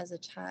that as a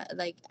child,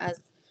 like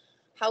as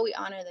how we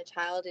honor the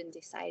child in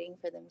deciding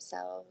for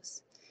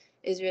themselves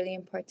is really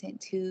important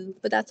too.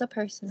 But that's a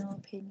personal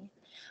opinion.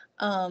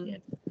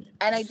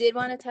 And I did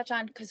want to touch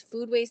on, because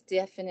food waste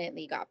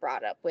definitely got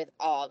brought up with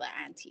all the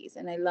aunties.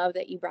 And I love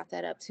that you brought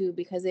that up too,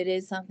 because it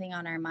is something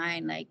on our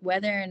mind, like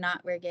whether or not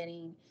we're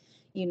getting,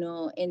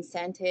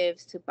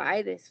 incentives to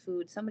buy this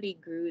food. Somebody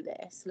grew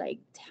this, like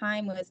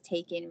time was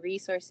taken,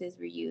 resources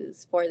were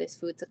used for this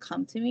food to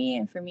come to me,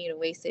 and for me to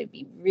waste it would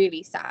be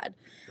really sad.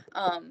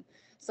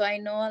 So I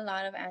know a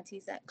lot of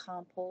aunties that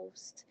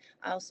compost.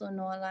 I also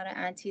know a lot of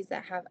aunties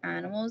that have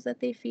animals that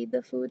they feed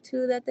the food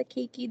to that the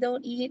keiki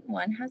don't eat.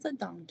 One has a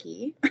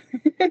donkey.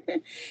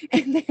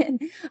 And then,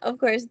 of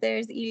course,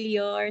 there's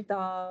Ilior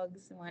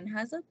dogs. One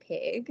has a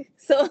pig.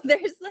 So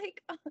there's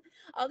like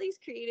all these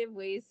creative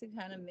ways to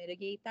kind of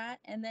mitigate that.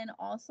 And then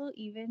also,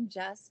 even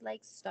just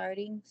like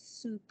starting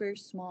super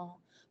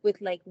small with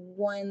like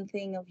one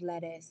thing of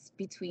lettuce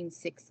between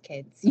 6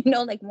 kids,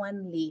 like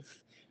one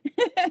leaf.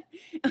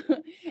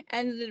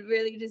 And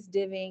really just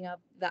divvying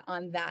up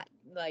on that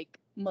like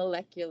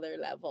molecular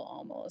level,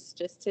 almost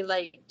just to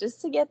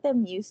get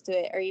them used to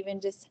it, or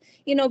even just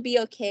be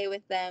okay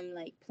with them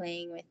like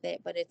playing with it,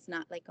 but it's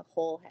not like a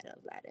whole head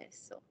of lettuce.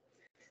 So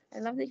I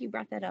love that you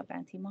brought that up,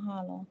 Auntie.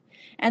 Mahalo.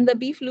 And the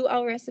beef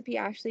luau recipe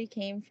actually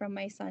came from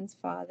my son's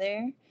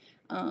father.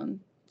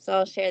 So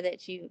I'll share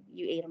that you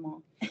ate them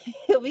all.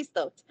 He'll be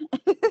stoked.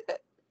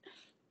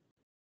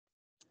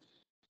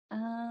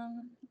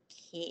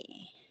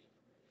 Okay.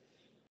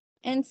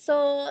 And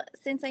so,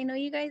 since I know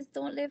you guys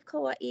don't live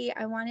Kauai,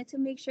 I wanted to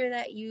make sure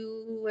that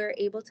you were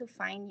able to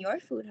find your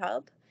food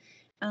hub.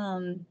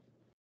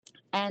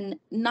 And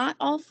not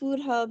all food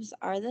hubs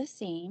are the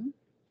same,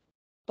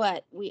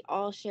 but we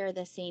all share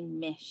the same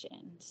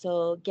mission.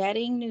 So,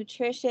 getting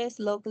nutritious,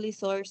 locally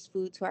sourced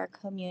food to our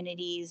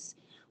communities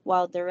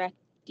while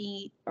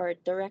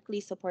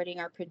directly supporting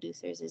our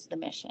producers is the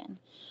mission.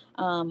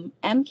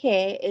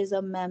 MK is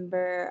a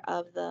member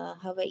of the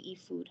Hawaii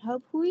Food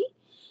Hub Hui,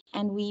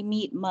 and we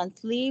meet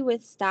monthly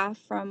with staff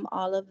from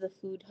all of the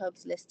food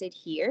hubs listed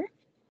here.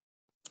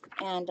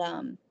 And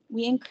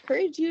we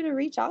encourage you to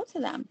reach out to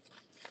them.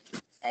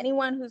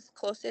 Anyone who's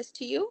closest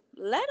to you,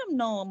 let them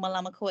know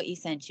Malama Kauai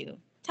sent you.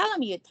 Tell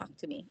them you talked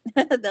to me.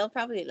 They'll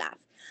probably laugh.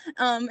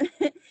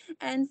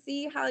 And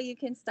see how you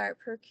can start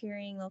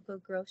procuring local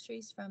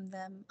groceries from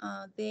them.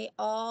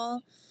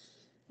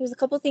 There's a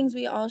couple things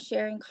we all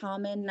share in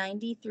common.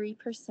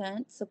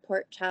 93%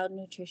 support child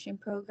nutrition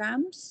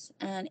programs,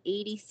 and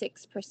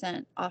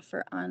 86%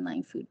 offer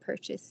online food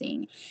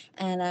purchasing.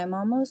 And I'm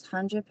almost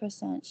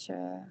 100%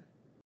 sure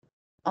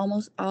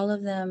almost all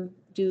of them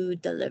do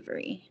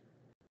delivery.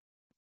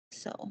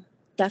 So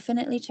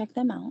definitely check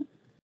them out.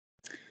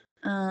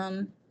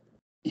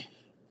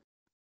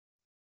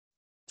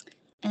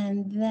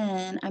 And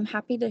then I'm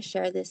happy to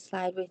share this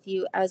slide with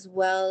you, as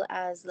well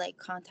as like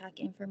contact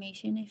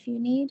information if you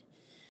need,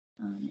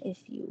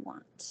 if you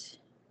want.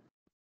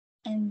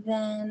 And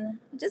then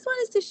I just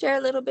wanted to share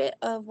a little bit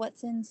of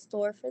what's in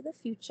store for the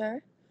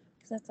future,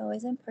 because that's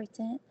always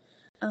important.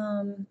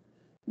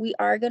 We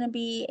are going to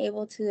be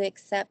able to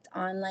accept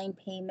online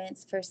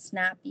payments for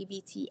SNAP,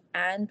 EBT,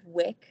 and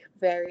WIC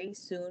very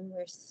soon.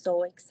 We're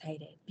so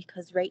excited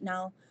because right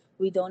now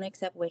we don't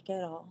accept WIC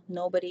at all.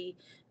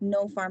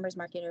 No farmers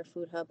market or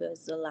food hub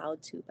is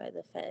allowed to by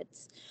the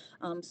feds.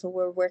 So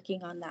we're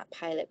working on that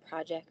pilot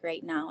project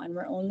right now, and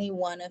we're only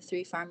one of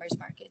 3 farmers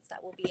markets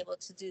that will be able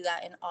to do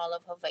that in all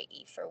of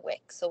Hawaii for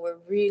WIC. So we're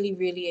really,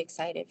 really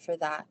excited for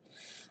that.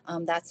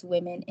 That's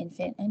women,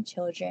 infant, and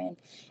children,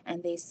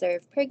 and they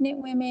serve pregnant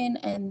women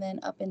and then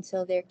up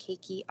until their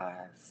keiki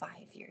are 5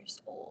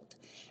 years old.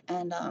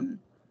 And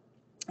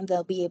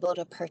they'll be able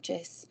to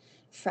purchase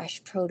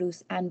fresh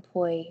produce and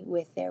poi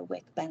with their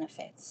WIC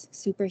benefits.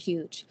 Super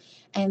huge.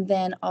 And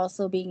then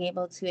also being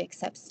able to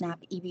accept SNAP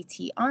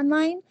EBT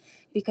online,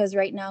 because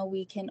right now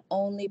we can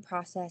only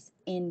process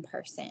in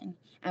person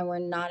and we're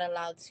not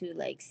allowed to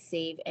like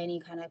save any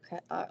kind of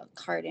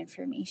card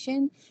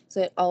information.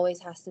 So it always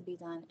has to be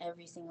done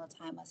every single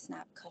time a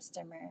SNAP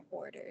customer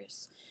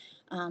orders.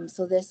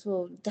 So this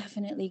will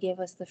definitely give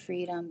us the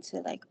freedom to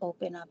like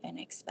open up and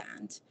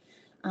expand.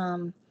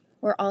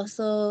 We're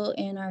also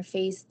in our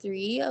phase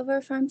 3 of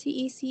our Farm to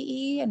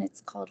ECE, and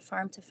it's called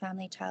Farm to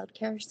Family Child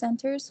Care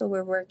Center. So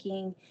we're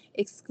working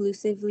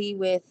exclusively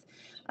with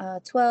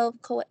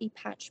 12 Kauai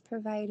patch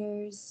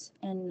providers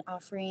and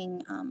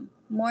offering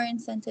more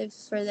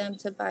incentives for them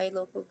to buy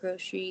local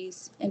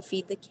groceries and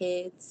feed the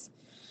kids.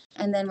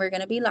 And then we're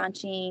going to be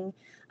launching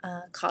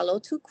Kalo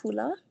to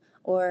Kula,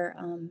 or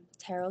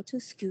Taro to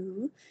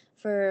Sku,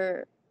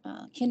 for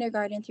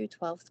kindergarten through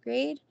 12th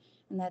grade.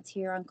 And that's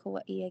here on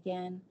Kauai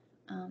again.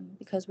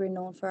 Because we're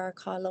known for our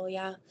kalo,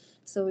 yeah.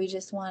 So we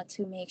just want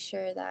to make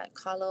sure that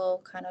kalo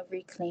kind of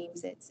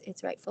reclaims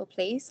its rightful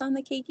place on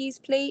the keiki's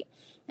plate,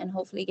 and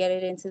hopefully get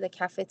it into the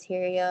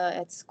cafeteria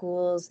at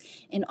schools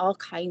in all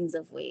kinds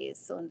of ways.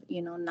 So,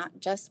 not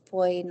just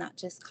poi, not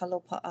just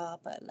kalo pa'a,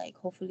 but like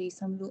hopefully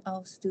some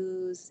luau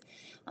stews,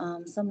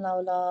 some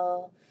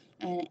laulau,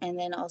 and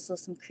then also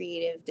some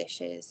creative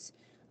dishes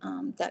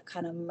that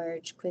kind of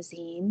merge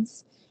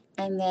cuisines.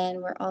 And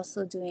then we're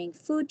also doing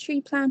food tree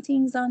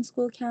plantings on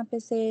school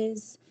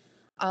campuses.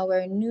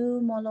 Our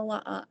new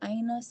Moloa'a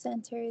Aina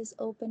Center is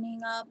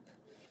opening up,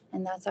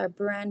 and that's our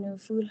brand new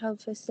food hub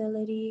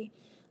facility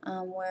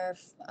where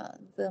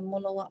the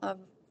Moloa'a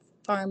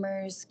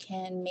farmers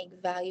can make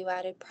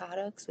value-added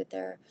products with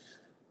their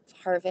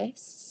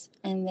harvests.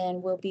 And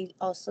then we'll be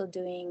also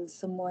doing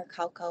some more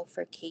kaukau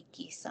for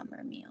keiki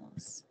summer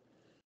meals.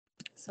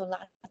 So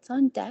lots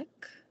on deck.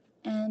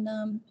 And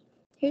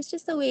here's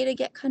just a way to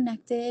get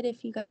connected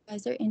if you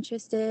guys are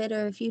interested,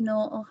 or if you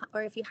know,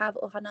 or if you have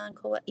Ohana and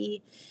Kauai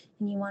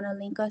and you want to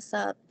link us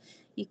up.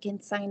 You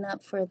can sign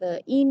up for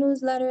the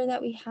e-newsletter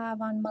that we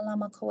have on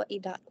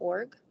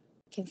malamakauai.org.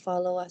 You can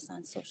follow us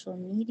on social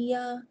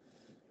media.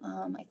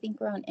 I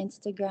think we're on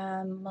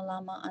Instagram,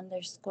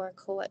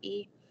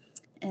 malama_Kauai.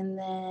 And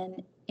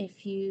then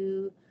if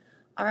you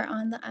are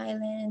on the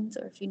islands,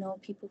 or if you know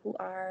people who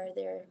are,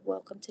 they're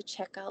welcome to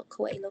check out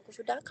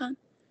kauailocalfood.com.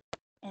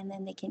 And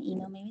then they can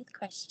email me with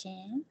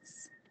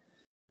questions.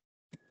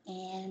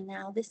 And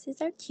now this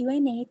is our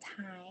Q&A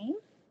time.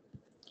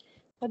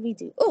 What'd we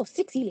do? Oh,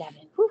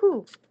 6:11.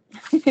 Woohoo!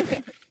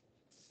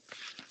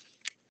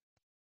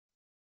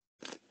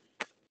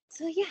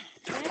 So yeah,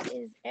 that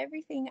is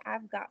everything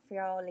I've got for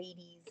y'all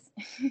ladies.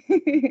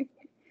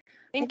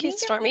 Thank you,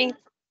 Stormy.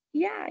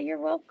 Yeah, you're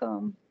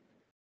welcome.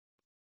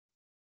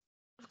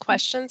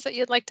 Questions that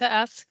you'd like to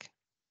ask?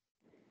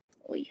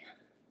 Oh, yeah.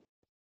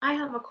 I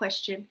have a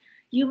question.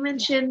 You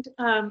mentioned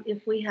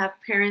if we have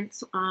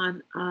parents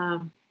on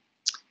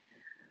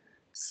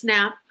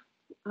SNAP,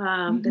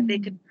 that they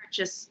could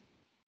purchase,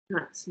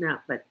 not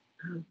SNAP, but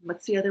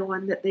what's the other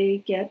one that they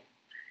get?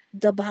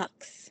 The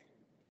box.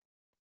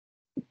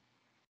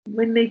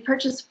 When they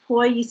purchase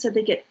poi, you said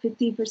they get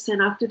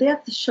 50% off. Do they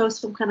have to show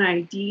some kind of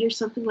ID or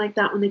something like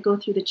that when they go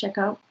through the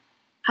checkout?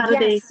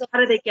 How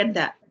do they get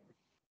that?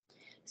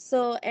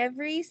 So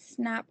every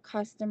SNAP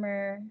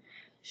customer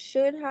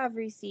should have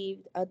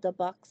received a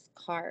Debucks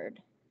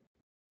card.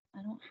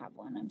 I don't have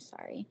one, I'm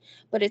sorry.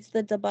 But it's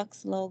the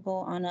Debucks logo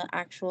on an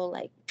actual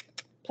like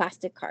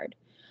plastic card.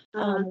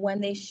 When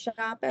they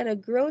shop at a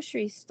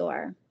grocery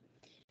store,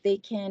 they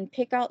can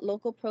pick out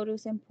local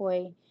produce and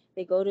poi.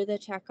 They go to the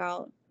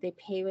checkout, they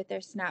pay with their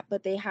SNAP,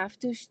 but they have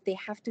to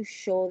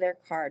show their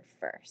card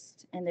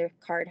first, and their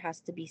card has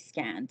to be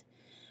scanned.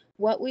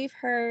 What we've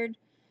heard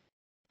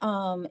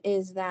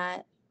is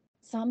that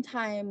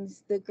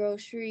sometimes the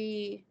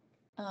grocery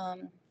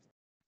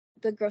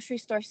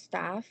store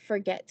staff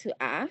forget to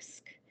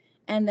ask,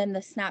 and then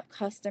the SNAP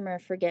customer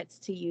forgets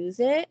to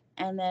use it,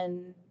 and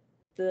then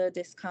the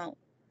discount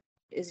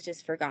is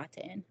just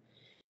forgotten.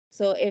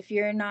 So if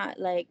you're not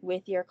like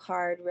with your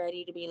card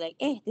ready to be like,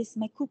 hey, this is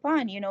my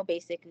coupon,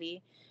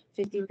 basically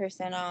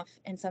 50% off,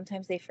 and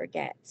sometimes they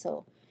forget.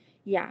 So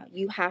yeah,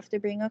 you have to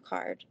bring a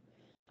card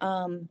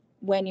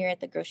when you're at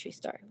the grocery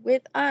store.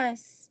 With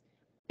us,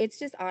 it's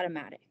just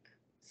automatic.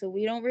 So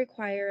we don't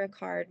require a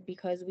card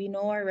because we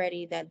know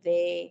already that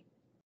they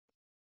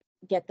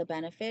get the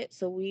benefit.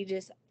 So we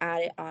just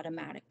add it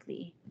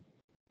automatically.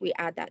 We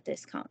add that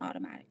discount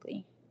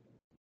automatically.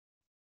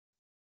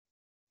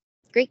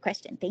 Great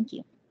question. Thank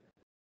you.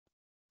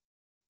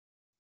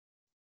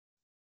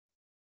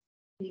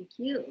 Thank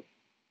you.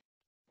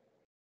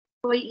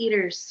 Poi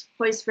eaters.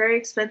 Poi is very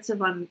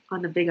expensive on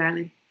the Big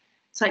Island.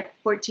 It's like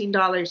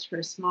 $14 for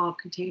a small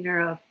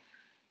container of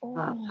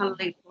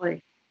Hanalei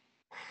poi.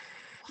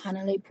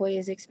 Hanalei poi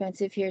is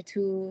expensive here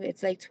too.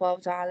 It's like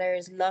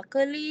 $12.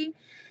 Luckily,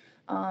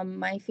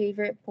 my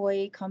favorite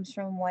poi comes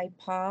from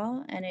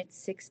Waipa, and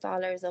it's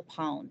 $6 a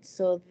pound.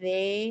 So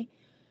they,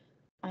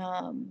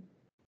 I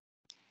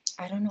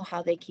don't know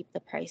how they keep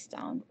the price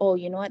down. Oh,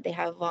 you know what? They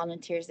have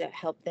volunteers that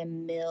help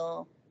them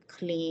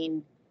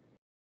clean,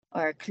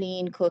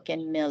 cook,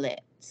 and mill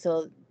it.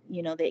 So,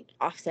 they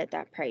offset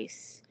that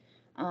price.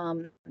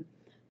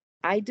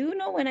 I do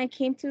know when I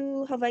came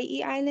to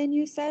Hawaii Island,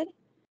 you said?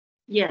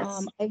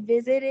 Yes. I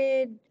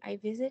visited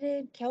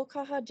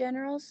Keaukaha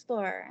General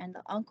Store, and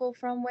the uncle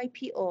from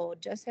Waipio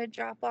just had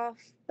drop off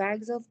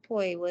bags of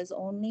poi was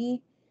 $8,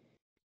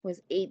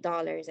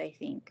 I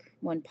think,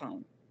 1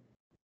 pound.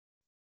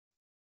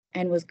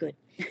 And was good.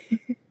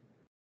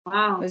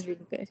 Wow. It was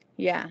really good.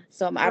 Yeah.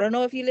 So I don't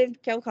know if you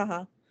lived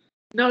Keaukaha.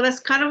 No, that's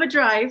kind of a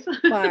drive.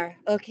 Far.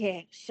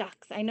 Okay.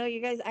 Shucks. I know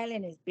you guys'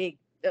 island is big.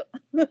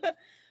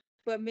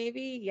 But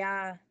maybe,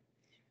 yeah.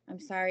 I'm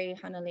sorry,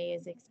 Hanalei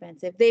is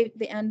expensive.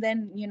 And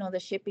then the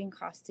shipping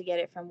cost to get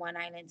it from one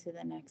island to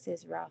the next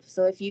is rough.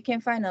 So if you can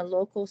find a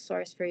local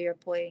source for your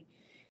poi,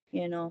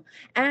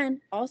 and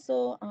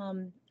also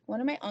one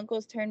of my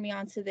uncles turned me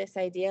on to this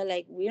idea,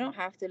 like we don't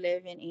have to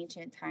live in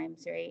ancient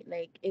times, right?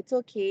 Like it's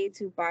okay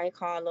to buy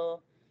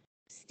kalo,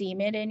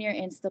 steam it in your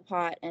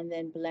Instapot, and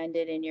then blend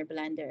it in your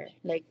blender.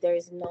 Like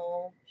there's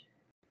no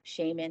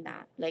shame in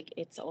that. Like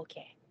it's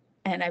okay.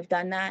 And I've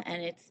done that,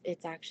 and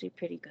it's actually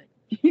pretty good.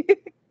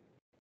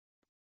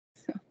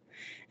 So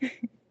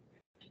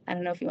I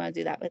don't know if you want to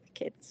do that with the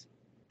kids,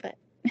 but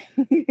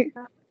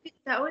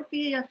that would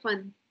be a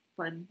fun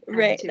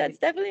right. activity. That's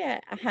definitely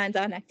a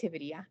hands-on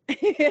activity. Yeah.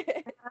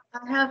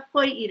 I have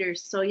poi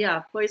eaters, so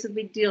yeah, poi is a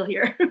big deal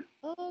here.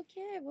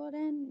 Okay, well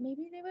then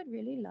maybe they would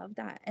really love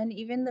that, and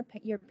even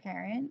your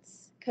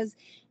parents, because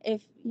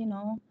if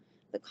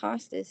the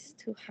cost is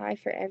too high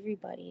for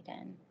everybody,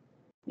 then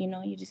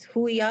you just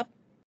hooey up,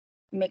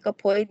 make a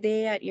poi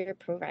day at your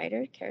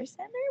provider care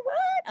center.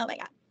 What? Oh my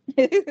god.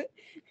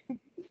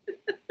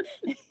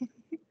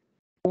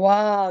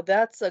 Wow,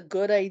 that's a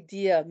good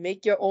idea.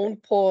 Make your own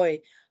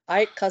poi.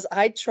 Cause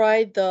I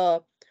tried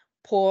the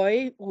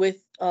poi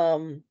with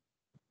what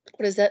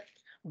is that?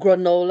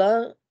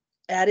 Granola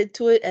added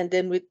to it, and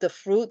then with the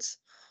fruits.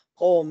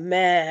 Oh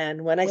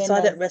man, when I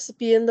saw that Winners.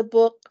 recipe in the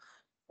book,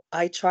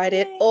 I tried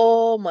it. Yay.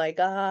 Oh my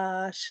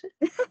gosh.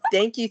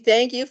 Thank you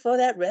for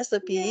that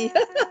recipe.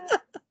 Yeah.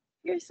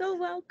 You're so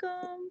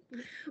welcome.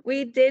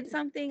 We did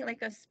something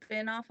like a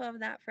spin-off of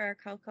that for our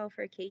Kaukau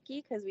for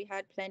Keiki because we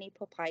had plenty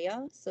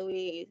papaya. So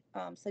we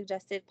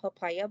suggested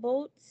papaya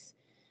boats.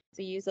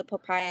 So you use a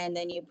papaya and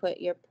then you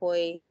put your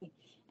poi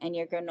and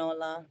your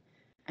granola.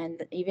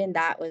 And even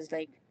that was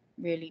like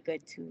really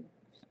good too.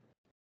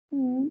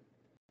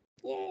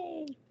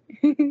 Yay.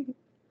 We're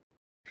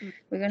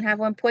going to have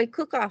one poi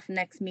cook-off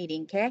next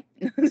meeting, okay?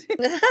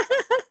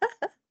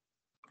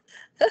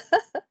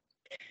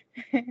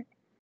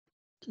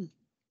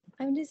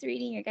 I'm just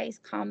reading your guys'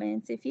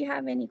 comments. If you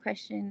have any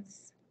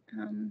questions,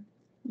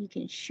 you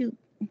can shoot.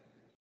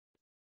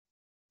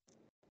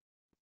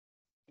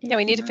 Yeah,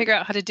 we need to figure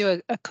out how to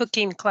do a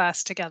cooking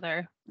class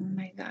together. Oh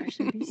my gosh,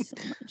 it'd be so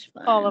much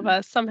fun. All of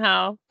us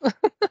somehow.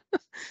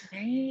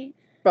 Right?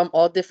 From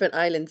all different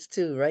islands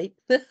too, right?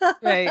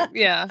 Right,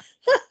 yeah.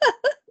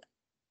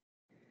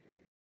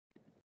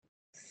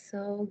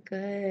 So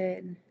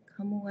good.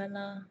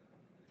 Kamuela.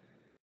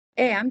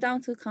 Hey, I'm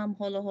down to come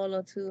holo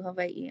holo to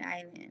Hawaii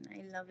Island.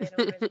 I love it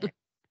over there.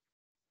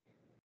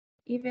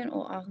 Even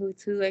Oahu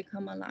too. I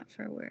come a lot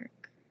for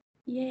work.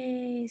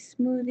 Yay,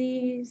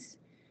 smoothies,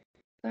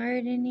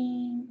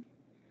 gardening.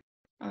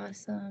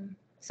 Awesome.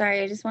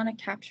 Sorry, I just want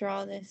to capture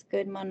all this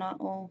good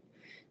mana'o.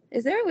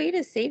 Is there a way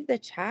to save the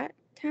chat,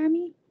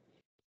 Tammy?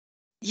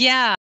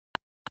 Yeah.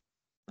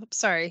 Oops,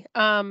 sorry.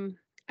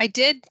 I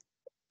did.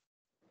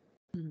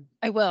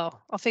 I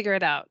will. I'll figure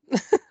it out.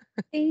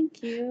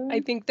 Thank you. I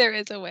think there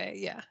is a way.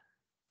 Yeah.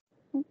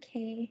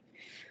 Okay.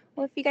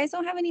 Well, if you guys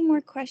don't have any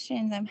more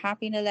questions, I'm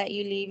happy to let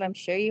you leave. I'm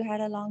sure you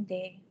had a long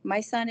day. My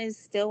son is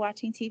still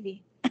watching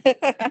TV.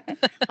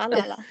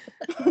 Halala.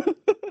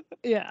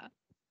 Yeah.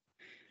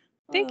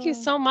 Thank you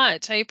Oh, so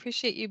much. I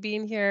appreciate you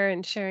being here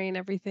and sharing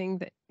everything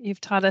that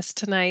you've taught us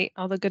tonight,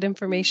 all the good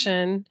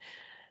information.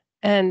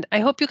 And I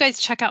hope you guys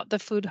check out the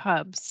food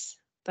hubs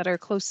that are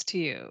close to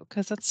you,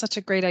 because that's such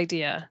a great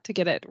idea to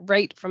get it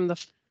right from the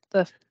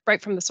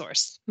right from the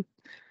source.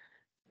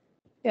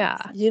 Yeah.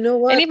 You know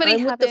what? Anybody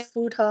I'm with have the it?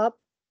 food hub.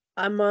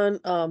 I'm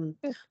on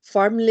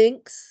Farm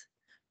Links.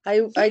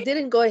 I yeah.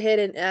 didn't go ahead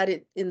and add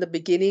it in the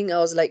beginning. I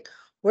was like,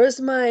 where's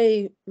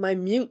my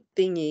mute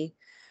thingy?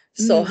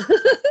 So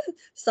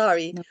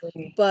sorry. No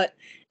worry. But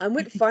I'm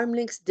with Farm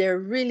Links. They're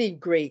really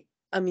great.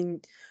 I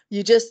mean,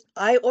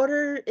 I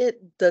order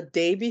it the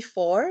day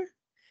before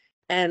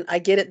and I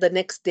get it the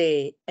next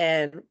day.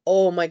 And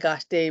oh my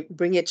gosh, they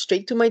bring it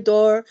straight to my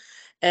door.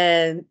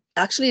 And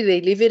actually,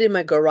 they leave it in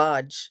my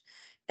garage.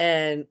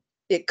 And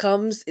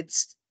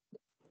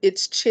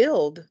it's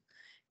chilled.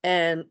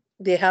 And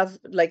they have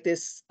like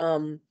this,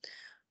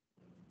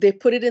 they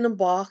put it in a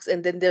box,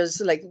 and then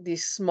there's like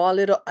these small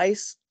little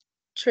ice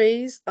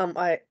trays,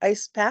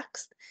 ice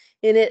packs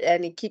in it,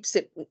 and it keeps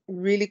it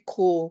really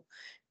cool.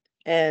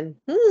 And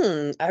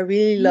I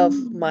really love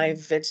my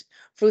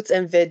fruits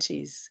and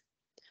veggies.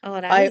 Oh,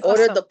 that I is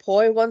ordered the Awesome.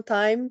 poi one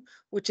time,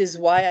 which is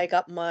why I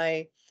got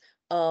my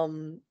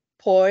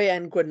poi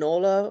and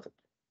granola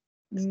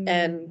Mm.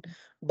 and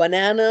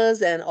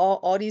bananas and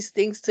all these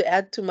things to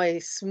add to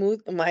my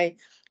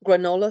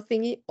granola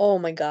thingy. Oh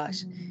my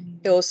gosh.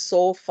 It was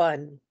so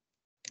fun.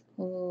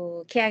 Oh,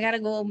 okay, I gotta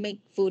go make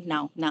food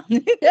now. Now.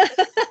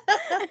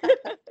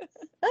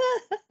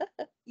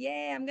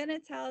 Yay, I'm gonna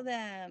tell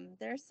them.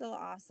 They're so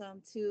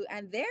awesome too.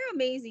 And they're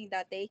amazing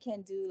that they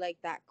can do like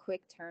that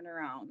quick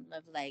turnaround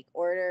of like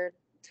order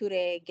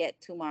today,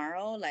 get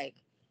tomorrow. Like,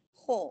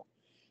 oh,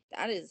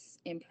 that is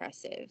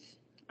impressive.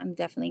 I'm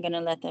definitely gonna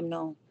let them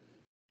know.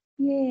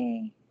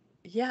 Yay.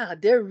 Yeah,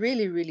 they're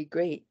really, really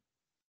great.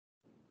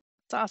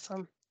 It's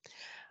awesome.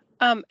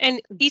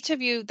 And each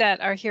of you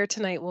that are here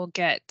tonight will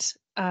get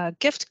a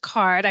gift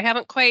card. I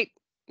haven't quite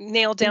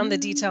nailed down the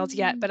details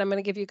yet, but I'm going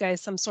to give you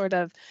guys some sort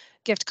of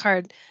gift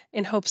card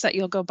in hopes that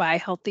you'll go buy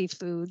healthy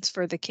foods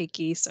for the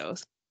keiki. So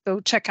go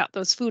check out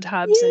those food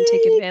hubs and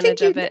take Yay,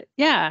 advantage of kicking. it.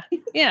 Yeah.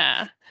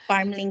 Yeah.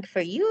 Farm link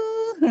for you.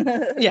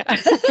 Yeah.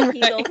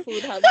 Keto Right.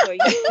 food hub for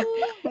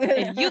you.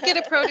 And you get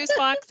a produce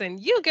box and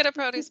you get a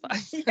produce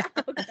box. Yeah.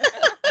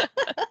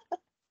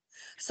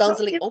 Sounds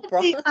So like if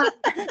Oprah. we,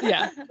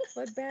 Yeah.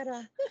 But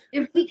better.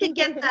 if we could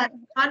get that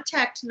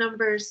contact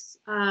numbers,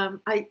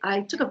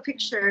 I took a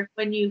picture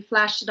when you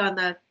flashed it on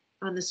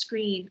the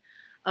screen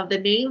of the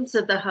names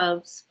of the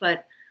hubs,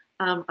 but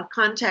a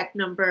contact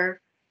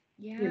number,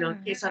 you know, in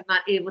Yeah, case I'm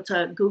not able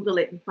to Google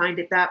it and find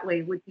it that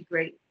way would be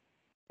great.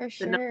 for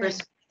The sure.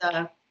 numbers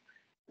for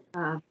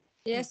the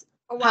Yes,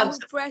 hubs Oahu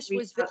that we Fresh reach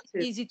was very out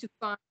to. easy to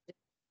find.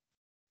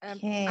 I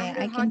Okay, had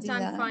I a can hard do time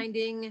that.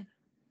 finding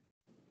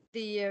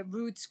the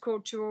Roots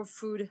Cultural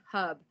Food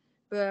Hub.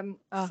 But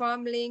Oh.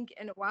 FarmLink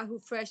and Oahu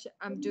Fresh,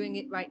 I'm doing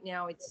it right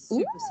now. It's Ooh.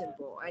 super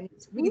simple and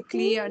it's really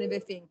clear and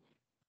everything.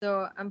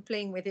 So I'm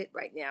playing with it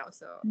right now.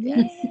 So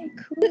Yay,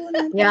 cool.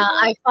 Yeah,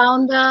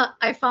 Nandito.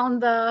 I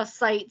found the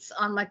sites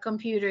on my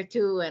computer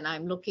too, and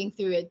I'm looking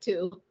through it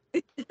too.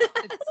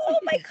 Oh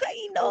my God,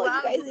 you know,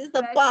 you guys is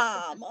the Fresh.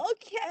 bomb.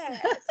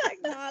 Okay,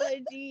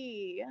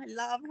 technology. I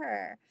love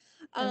her.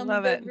 I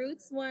love The it.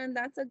 Roots one,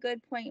 that's a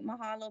good point,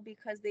 Mahalo,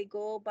 because they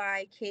go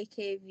by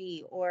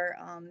KKV or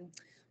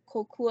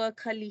Kokua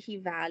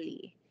Kalihi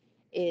Valley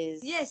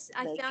is Yes,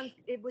 I like found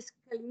it was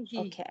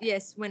Kalihi. okay.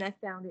 Yes, when I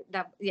found it.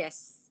 That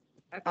yes.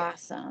 Okay.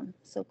 Awesome.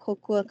 So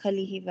Kokua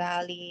Kalihi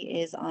Valley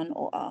is on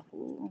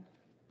Oahu.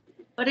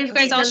 But if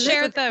Guys, they I'll deliver,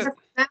 share it the. doesn't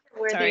matter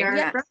where they Sorry. are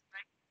Yeah. from.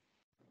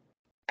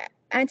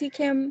 Auntie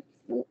Kim,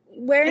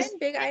 where Just in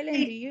Big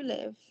Island do you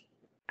live?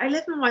 I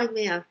live in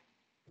Waimea.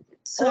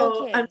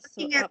 So Okay, I'm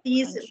so looking at up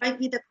these. It country. might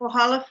be the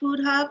Kohala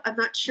Food Hub. I'm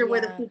not sure where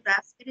the Yeah. food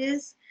basket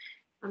is.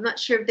 I'm not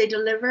sure if they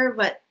deliver,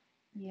 but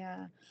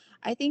Yeah.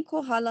 I think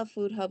Kohala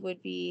Food Hub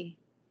would be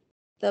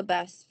the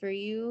best for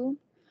you.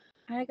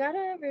 I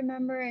gotta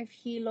remember if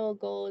Hilo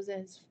goes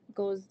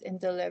and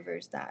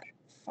delivers that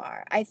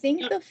far. I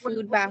think the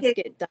food what case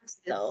basket does is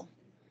this? though.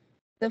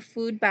 The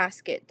food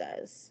basket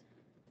does.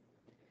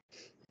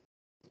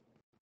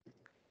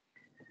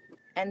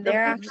 And The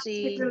they're food basket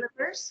actually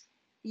delivers.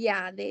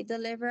 yeah, they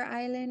deliver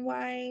island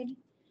wide.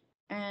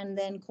 And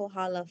then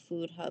Kohala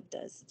Food Hub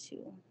does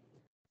too.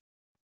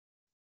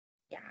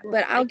 Yeah,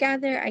 but I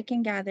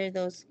can gather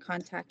those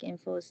contact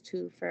infos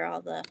too for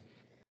all the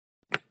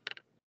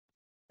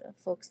the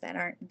folks that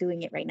aren't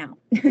doing it right now.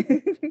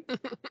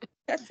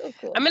 That's so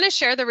cool. I'm going to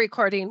share the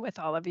recording with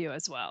all of you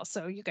as well,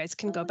 so you guys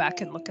can go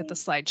back and look at the Yay.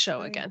 slideshow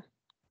Right. again.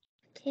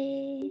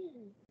 Okay.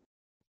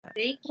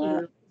 Thank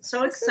Well, you.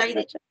 So this was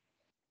excited.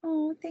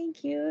 oh,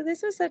 thank you.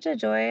 This was such a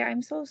joy.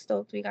 I'm so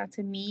stoked we got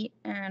to meet,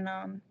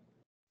 and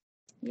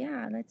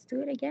yeah, let's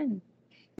do it again.